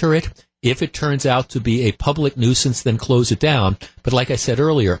 monitor it. If it turns out to be a public nuisance, then close it down. But like I said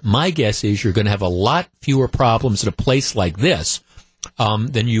earlier, my guess is you're going to have a lot fewer problems at a place like this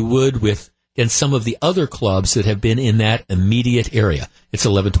than you would with some of the other clubs that have been in that immediate area. It's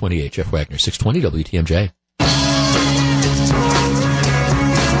 11:28. Jeff Wagner, 620 WTMJ.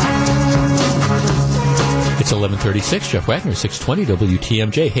 It's 11:36. Jeff Wagner, 620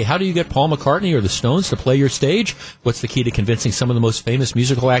 WTMJ. Hey, how do you get Paul McCartney or the Stones to play your stage? What's the key to convincing some of the most famous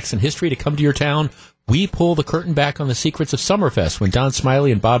musical acts in history to come to your town? We pull the curtain back on the secrets of Summerfest when Don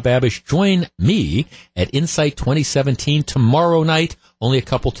Smiley and Bob Babish join me at Insight 2017 tomorrow night. Only a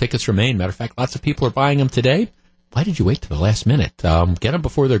couple tickets remain. Matter of fact, lots of people are buying them today. Why did you wait to the last minute? Get them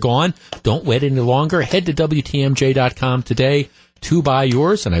before they're gone. Don't wait any longer. Head to WTMJ.com today to buy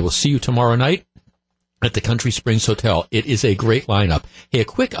yours, and I will see you tomorrow night at the Country Springs Hotel. It is a great lineup. Hey, a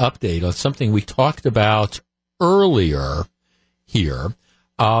quick update on something we talked about earlier here.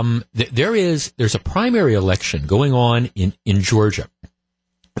 There's a primary election going on in Georgia.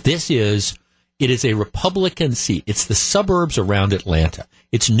 It is a Republican seat. It's the suburbs around Atlanta.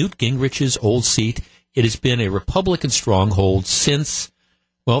 It's Newt Gingrich's old seat. It has been a Republican stronghold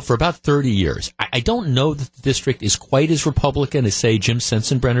for about 30 years. I don't know that the district is quite as Republican as, say, Jim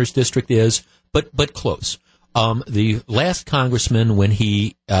Sensenbrenner's district is, but close. The last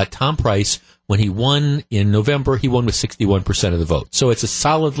congressman, Tom Price, when he won in November, he won with 61% of the vote. So it's a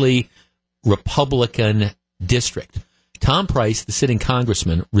solidly Republican district. Tom Price, the sitting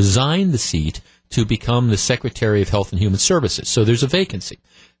congressman, resigned the seat to become the Secretary of Health and Human Services. So there's a vacancy.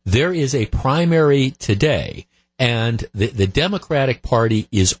 There is a primary today, and the Democratic Party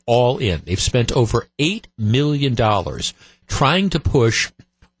is all in. They've spent over $8 million trying to push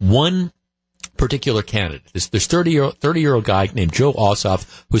one particular candidate. This 30-year-old guy named Joe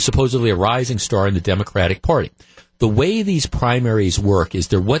Ossoff, who's supposedly a rising star in the Democratic Party. The way these primaries work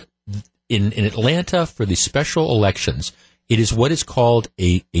is in Atlanta for the special elections, it is what is called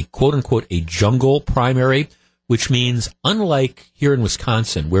a quote-unquote a jungle primary, which means unlike here in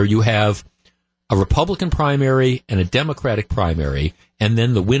Wisconsin where you have a Republican primary and a Democratic primary, and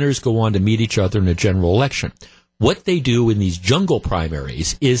then the winners go on to meet each other in a general election. What they do in these jungle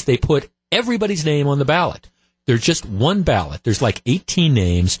primaries is they put everybody's name on the ballot. There's just one ballot. There's like 18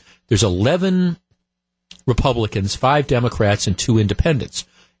 names. There's 11 Republicans, 5 Democrats, and 2 independents.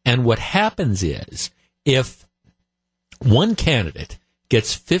 And what happens is if one candidate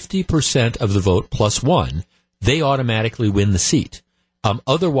gets 50% of the vote plus one, they automatically win the seat.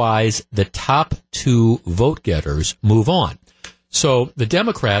 Otherwise, the top 2 vote getters move on. So the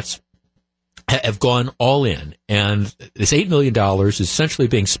Democrats have gone all in, and this $8 million is essentially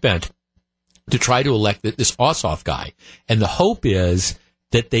being spent to try to elect this Ossoff guy. And the hope is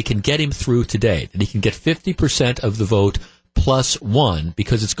that they can get him through today, that he can get 50% of the vote plus one,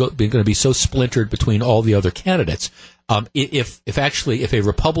 because it's going to be so splintered between all the other candidates. If a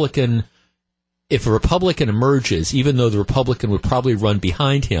Republican emerges, even though the Republican would probably run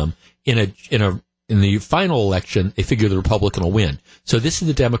behind him in the final election, they figure the Republican will win. So this is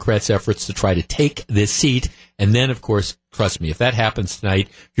the Democrats' efforts to try to take this seat. And then, of course, trust me, if that happens tonight,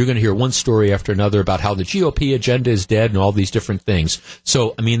 you're going to hear one story after another about how the GOP agenda is dead and all these different things.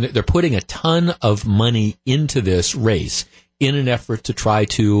 So, I mean, they're putting a ton of money into this race in an effort to try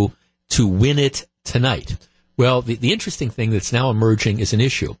to win it tonight. Well, the interesting thing that's now emerging as an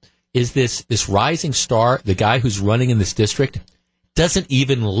issue is this rising star, the guy who's running in this district, doesn't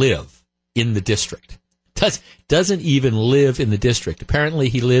even live in the district. Doesn't even live in the district. Apparently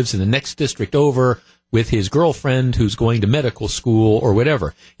he lives in the next district over with his girlfriend who's going to medical school or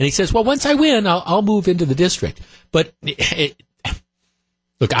whatever. And he says, well, once I win, I'll move into the district. But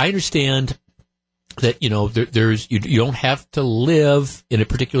look, I understand that, you don't have to live in a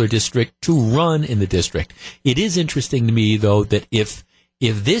particular district to run in the district. It is interesting to me, though, that if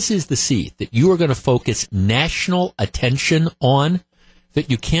if this is the seat that you are going to focus national attention on, that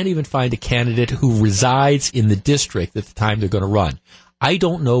you can't even find a candidate who resides in the district at the time they're going to run. I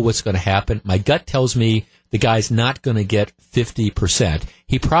don't know what's going to happen. My gut tells me the guy's not going to get 50%.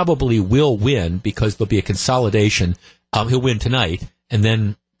 He probably will win because there'll be a consolidation. He'll win tonight and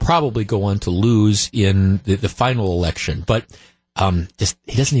then probably go on to lose in the final election. But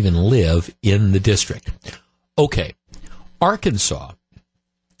he doesn't even live in the district. Okay, Arkansas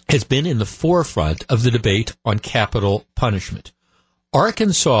has been in the forefront of the debate on capital punishment.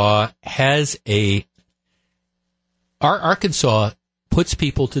 Arkansas puts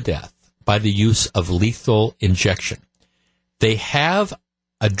people to death by the use of lethal injection. They have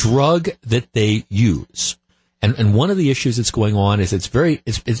a drug that they use. And one of the issues that's going on is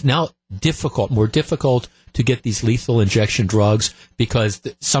it's now more difficult to get these lethal injection drugs because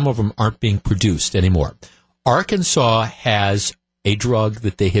some of them aren't being produced anymore. Arkansas has a drug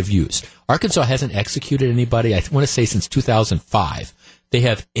that they have used. Arkansas hasn't executed anybody, I want to say, since 2005. They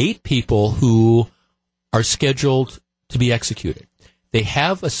have 8 people who are scheduled to be executed. They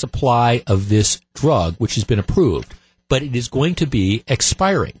have a supply of this drug, which has been approved, but it is going to be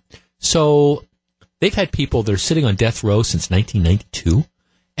expiring. So they've had people that are sitting on death row since 1992,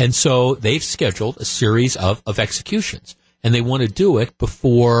 and so they've scheduled a series of executions, and they want to do it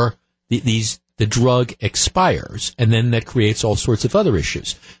before the drug expires, and then that creates all sorts of other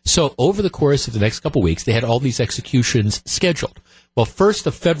issues. So over the course of the next couple of weeks, they had all these executions scheduled. Well, first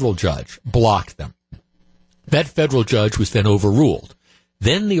a federal judge blocked them. That federal judge was then overruled.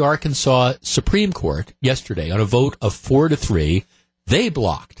 Then the Arkansas Supreme Court yesterday, on a vote of 4-3, they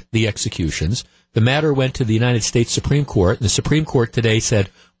blocked the executions. The matter went to the United States Supreme Court, and the Supreme Court today said,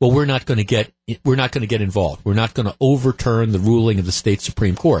 well, we're not going to get involved. We're not going to overturn the ruling of the state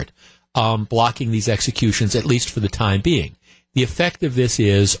Supreme Court, blocking these executions, at least for the time being. The effect of this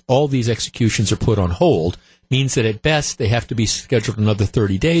is all these executions are put on hold, means that at best they have to be scheduled another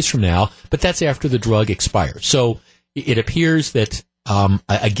 30 days from now, but that's after the drug expires. So it appears that,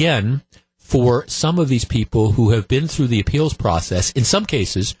 again, for some of these people who have been through the appeals process, in some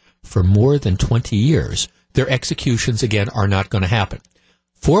cases for more than 20 years, their executions, again, are not going to happen.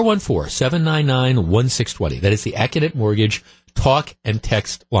 414-799-1620. That is the Accunet Mortgage talk and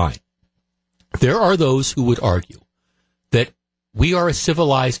text line. There are those who would argue that we are a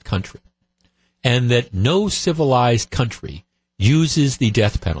civilized country and that no civilized country uses the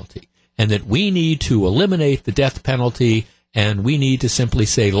death penalty and that we need to eliminate the death penalty and we need to simply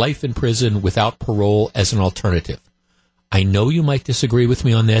say life in prison without parole as an alternative. I know you might disagree with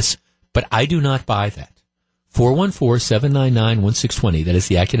me on this, but I do not buy that. 414-799-1620. That is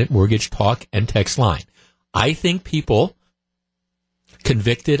the Accunet Mortgage talk and text line. I think people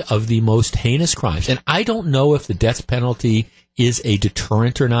convicted of the most heinous crimes, and I don't know if the death penalty is a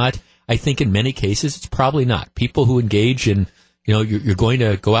deterrent or not. I think in many cases it's probably not. People who engage in, you're going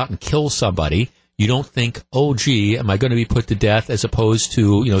to go out and kill somebody, you don't think, oh, gee, am I going to be put to death as opposed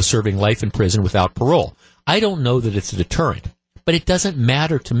to, serving life in prison without parole. I don't know that it's a deterrent, but it doesn't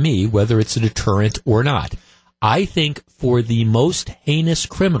matter to me whether it's a deterrent or not. I think for the most heinous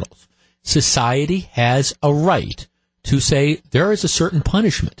criminals, society has a right to say there is a certain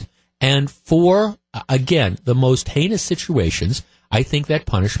punishment. And for, again, the most heinous situations, I think that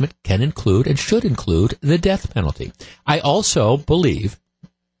punishment can include and should include the death penalty. I also believe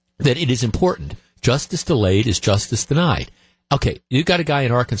that it is important. Justice delayed is justice denied. Okay, you've got a guy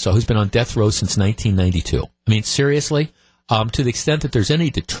in Arkansas who's been on death row since 1992. I mean, seriously, to the extent that there's any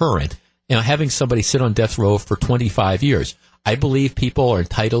deterrent, having somebody sit on death row for 25 years, I believe people are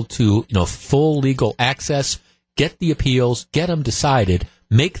entitled to, full legal access, get the appeals, get them decided,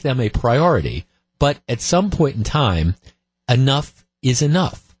 make them a priority. But at some point in time, enough is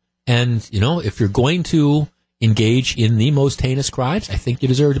enough. And, if you're going to engage in the most heinous crimes, I think you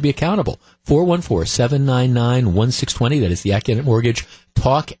deserve to be accountable. 414-799-1620. That is the Accunet Mortgage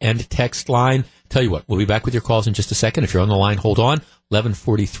talk and text line. Tell you what, we'll be back with your calls in just a second. If you're on the line, hold on.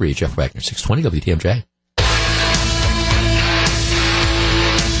 11:43, Jeff Wagner, 620 WTMJ.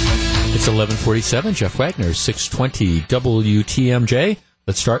 It's 11:47, Jeff Wagner, 620 WTMJ.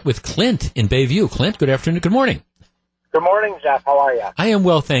 Let's start with Clint in Bayview. Clint, good afternoon. Good morning. Good morning, Jeff. How are you? I am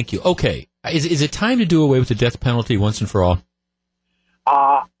well, thank you. Okay. Is it time to do away with the death penalty once and for all?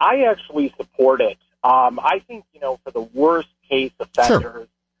 I actually support it. I think, for the worst case offenders,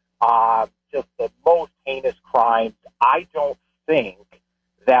 just the most heinous crimes, I don't think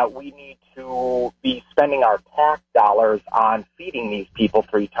that we need to be spending our tax dollars on feeding these people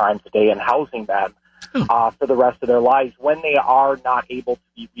 3 times a day and housing them. for the rest of their lives when they are not able to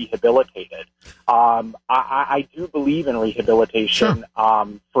be rehabilitated. I do believe in rehabilitation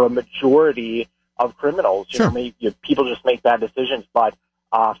for a majority of criminals. You know, maybe people just make bad decisions, but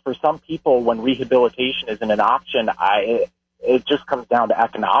for some people, when rehabilitation isn't an option, it just comes down to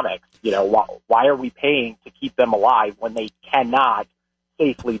economics. You know, why are we paying to keep them alive when they cannot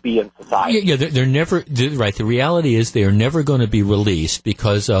safely be in society? Yeah, they're never right. The reality is they are never going to be released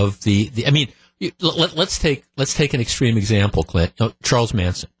because of the I mean, let's take an extreme example, Clint. Charles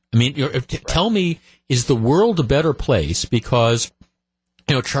Manson. I mean, tell me, is the world a better place because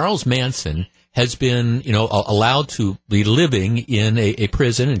Charles Manson has been, allowed to be living in a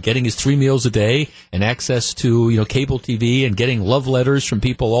prison and getting his 3 meals a day and access to, cable TV and getting love letters from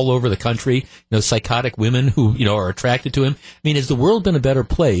people all over the country, psychotic women who, are attracted to him. I mean, has the world been a better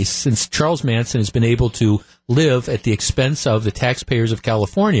place since Charles Manson has been able to live at the expense of the taxpayers of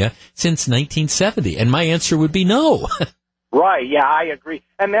California since 1970? And my answer would be no. Right, yeah, I agree.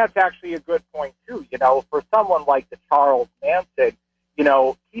 And that's actually a good point, too. For someone like the Charles Manson,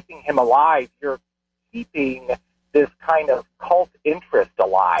 keeping him alive, you're keeping this kind of cult interest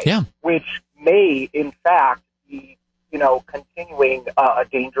alive, which may, in fact, be, continuing a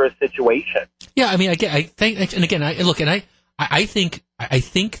dangerous situation. Yeah, I mean, I think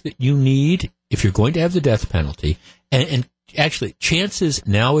that you need, if you're going to have the death penalty, and actually, chances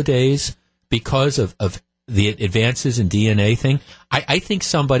nowadays, because of the advances in DNA thing, I think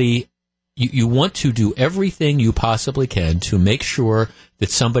somebody. You want to do everything you possibly can to make sure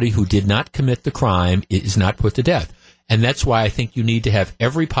that somebody who did not commit the crime is not put to death. And that's why I think you need to have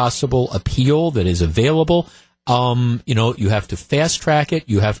every possible appeal that is available. You have to fast track it.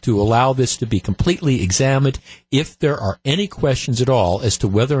 You have to allow this to be completely examined. If there are any questions at all as to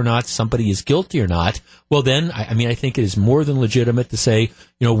whether or not somebody is guilty or not, well then, I think it is more than legitimate to say,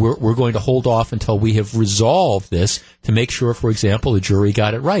 we're going to hold off until we have resolved this to make sure, for example, the jury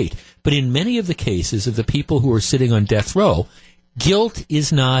got it right. But in many of the cases of the people who are sitting on death row, guilt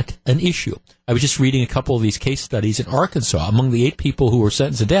is not an issue. I was just reading a couple of these case studies in Arkansas. Among the 8 people who were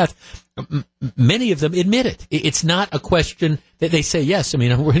sentenced to death, many of them admit it. It's not a question that they say, yes. I mean,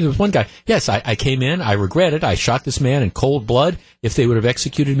 there was one guy, yes, I came in, I regret it, I shot this man in cold blood. If they would have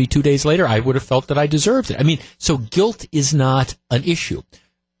executed me 2 days later, I would have felt that I deserved it. I mean, so guilt is not an issue.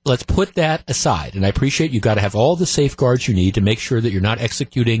 Let's put that aside. And I appreciate you got to have all the safeguards you need to make sure that you're not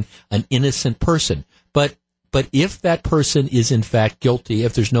executing an innocent person. But if that person is in fact guilty,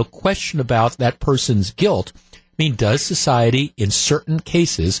 if there's no question about that person's guilt, does society in certain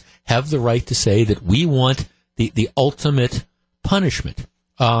cases have the right to say that we want the ultimate punishment?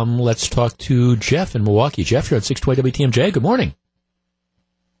 Let's talk to Jeff in Milwaukee. Jeff, you're on 620 WTMJ. Good morning.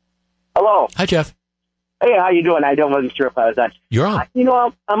 Hello. Hi, Jeff. Hey, how you doing? I wasn't sure if I was on. You're on.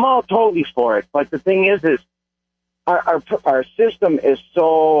 I'm all totally for it, but the thing is our system is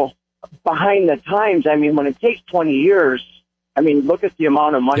so behind the times. I mean, when it takes 20 years, look at the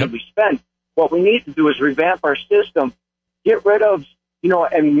amount of money we spend. What we need to do is revamp our system, get rid of,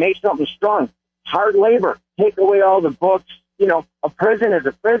 and make something strong. Hard labor, take away all the books. A prison is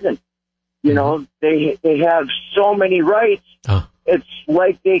a prison. They have so many rights. It's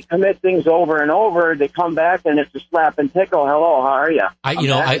like they commit things over and over. They come back and it's a slap and tickle. Hello, how are you?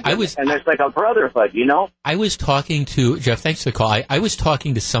 And it's like a brotherhood. I was talking to Jeff. Thanks for the call. I was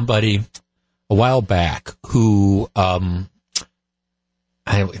talking to somebody a while back who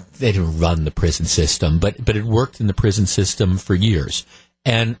they didn't run the prison system, but it worked in the prison system for years,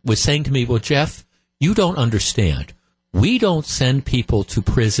 and was saying to me, "Well, Jeff, you don't understand. We don't send people to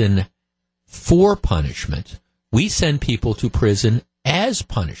prison for punishment. We send people to prison as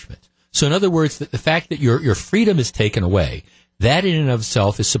punishment. So in other words, the fact that your freedom is taken away, that in and of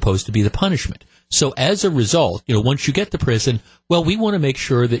itself is supposed to be the punishment. So as a result, once you get to prison, well, we want to make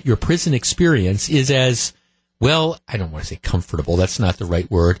sure that your prison experience is as, well, I don't want to say comfortable. That's not the right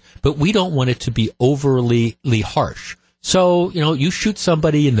word, but we don't want it to be overly harsh. So, you shoot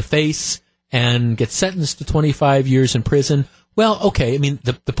somebody in the face and get sentenced to 25 years in prison. Well, okay,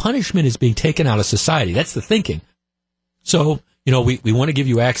 the punishment is being taken out of society. That's the thinking. So, we want to give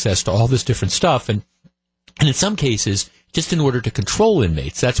you access to all this different stuff. And in some cases, just in order to control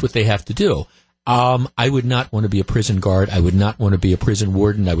inmates, that's what they have to do. I would not want to be a prison guard. I would not want to be a prison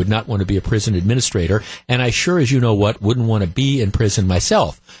warden. I would not want to be a prison administrator. And I sure as wouldn't want to be in prison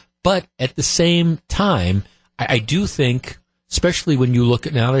myself. But at the same time, I do think, especially when you look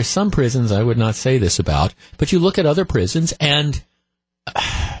at, now there's some prisons I would not say this about, but you look at other prisons and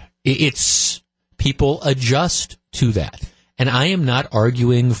it's people adjust to that. And I am not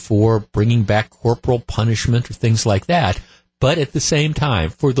arguing for bringing back corporal punishment or things like that, But at the same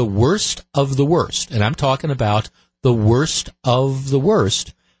time, for the worst of the worst, and I'm talking about the worst of the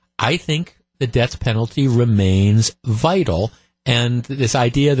worst, I think the death penalty remains vital. And this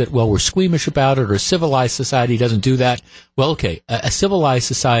idea that, well, we're squeamish about it, or a civilized society doesn't do that. Well, okay, a civilized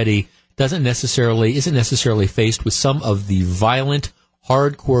society isn't necessarily faced with some of the violent,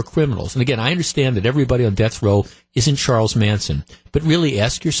 hardcore criminals. And again, I understand that everybody on death row isn't Charles Manson, but really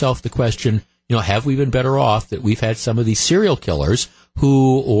ask yourself the question, have we been better off that we've had some of these serial killers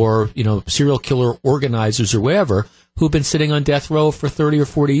or serial killer organizers or whatever, who've been sitting on death row for 30 or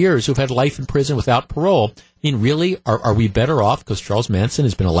 40 years, who've had life in prison without parole. I mean, really, are we better off because Charles Manson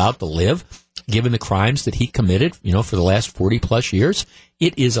has been allowed to live, given the crimes that he committed, for the last 40-plus years?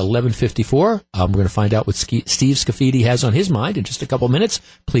 It is 11:54. We're going to find out what Steve Scafidi has on his mind in just a couple minutes.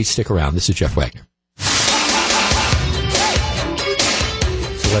 Please stick around. This is Jeff Wagner.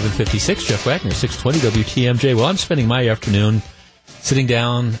 It's 11:56. Jeff Wagner, 620 WTMJ. Well, I'm spending my afternoon sitting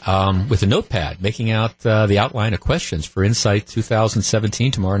down with a notepad, making out the outline of questions for Insight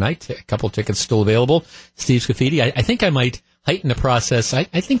 2017 tomorrow night. A couple tickets still available. Steve Scafidi. I think I might heighten the process. I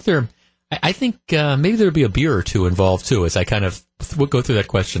think maybe there'll be a beer or two involved too, as I kind of go through that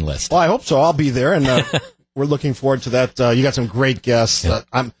question list. Well, I hope so. I'll be there, and we're looking forward to that. You got some great guests. Yeah.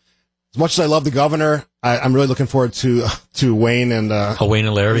 As much as I love the governor, I'm really looking forward to Wayne and Wayne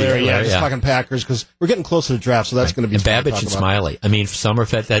and Larry. Just talking Packers, because we're getting close to the draft, so that's going to be. And Babbage and Smiley. I mean,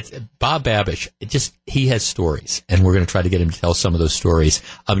 Summerfest. That's Bob Babbage. He has stories, and we're going to try to get him to tell some of those stories.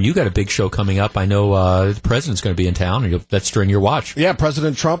 You got a big show coming up. I know the president's going to be in town, and that's during your watch. Yeah,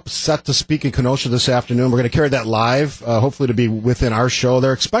 President Trump set to speak in Kenosha this afternoon. We're going to carry that live, hopefully to be within our show.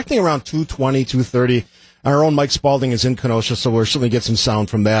 They're expecting around 2:20, 2:30. Our own Mike Spalding is in Kenosha, so we'll certainly get some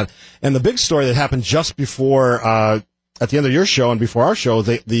sound from that. And the big story that happened just before, at the end of your show and before our show,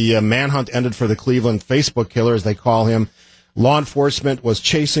 the manhunt ended for the Cleveland Facebook killer, as they call him. Law enforcement was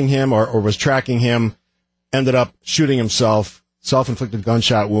chasing him or was tracking him, ended up shooting himself, self-inflicted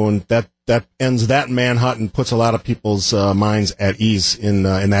gunshot wound. That ends that manhunt and puts a lot of people's minds at ease in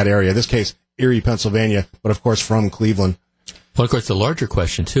that area. In this case, Erie, Pennsylvania, but of course from Cleveland. Well, of course, the larger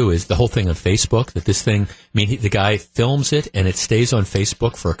question, too, is the whole thing on Facebook, that this thing, the guy films it and it stays on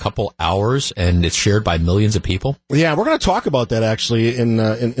Facebook for a couple hours and it's shared by millions of people. Yeah, we're going to talk about that, actually, in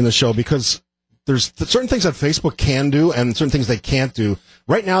the show, because there's certain things that Facebook can do and certain things they can't do.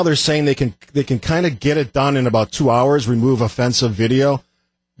 Right now, they're saying they can kind of get it done in about 2 hours, remove offensive video.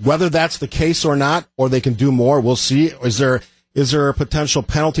 Whether that's the case or not, or they can do more, we'll see. Is there potential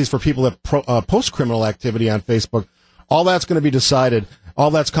penalties for people that post criminal activity on Facebook? All that's going to be decided.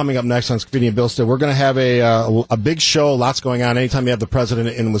 All that's coming up next on Scafidi and Bilstead. We're going to have a big show, lots going on. Anytime you have the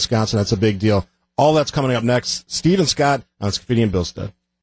president in Wisconsin, that's a big deal. All that's coming up next. Steve and Scott on Scafidi and Bilstead.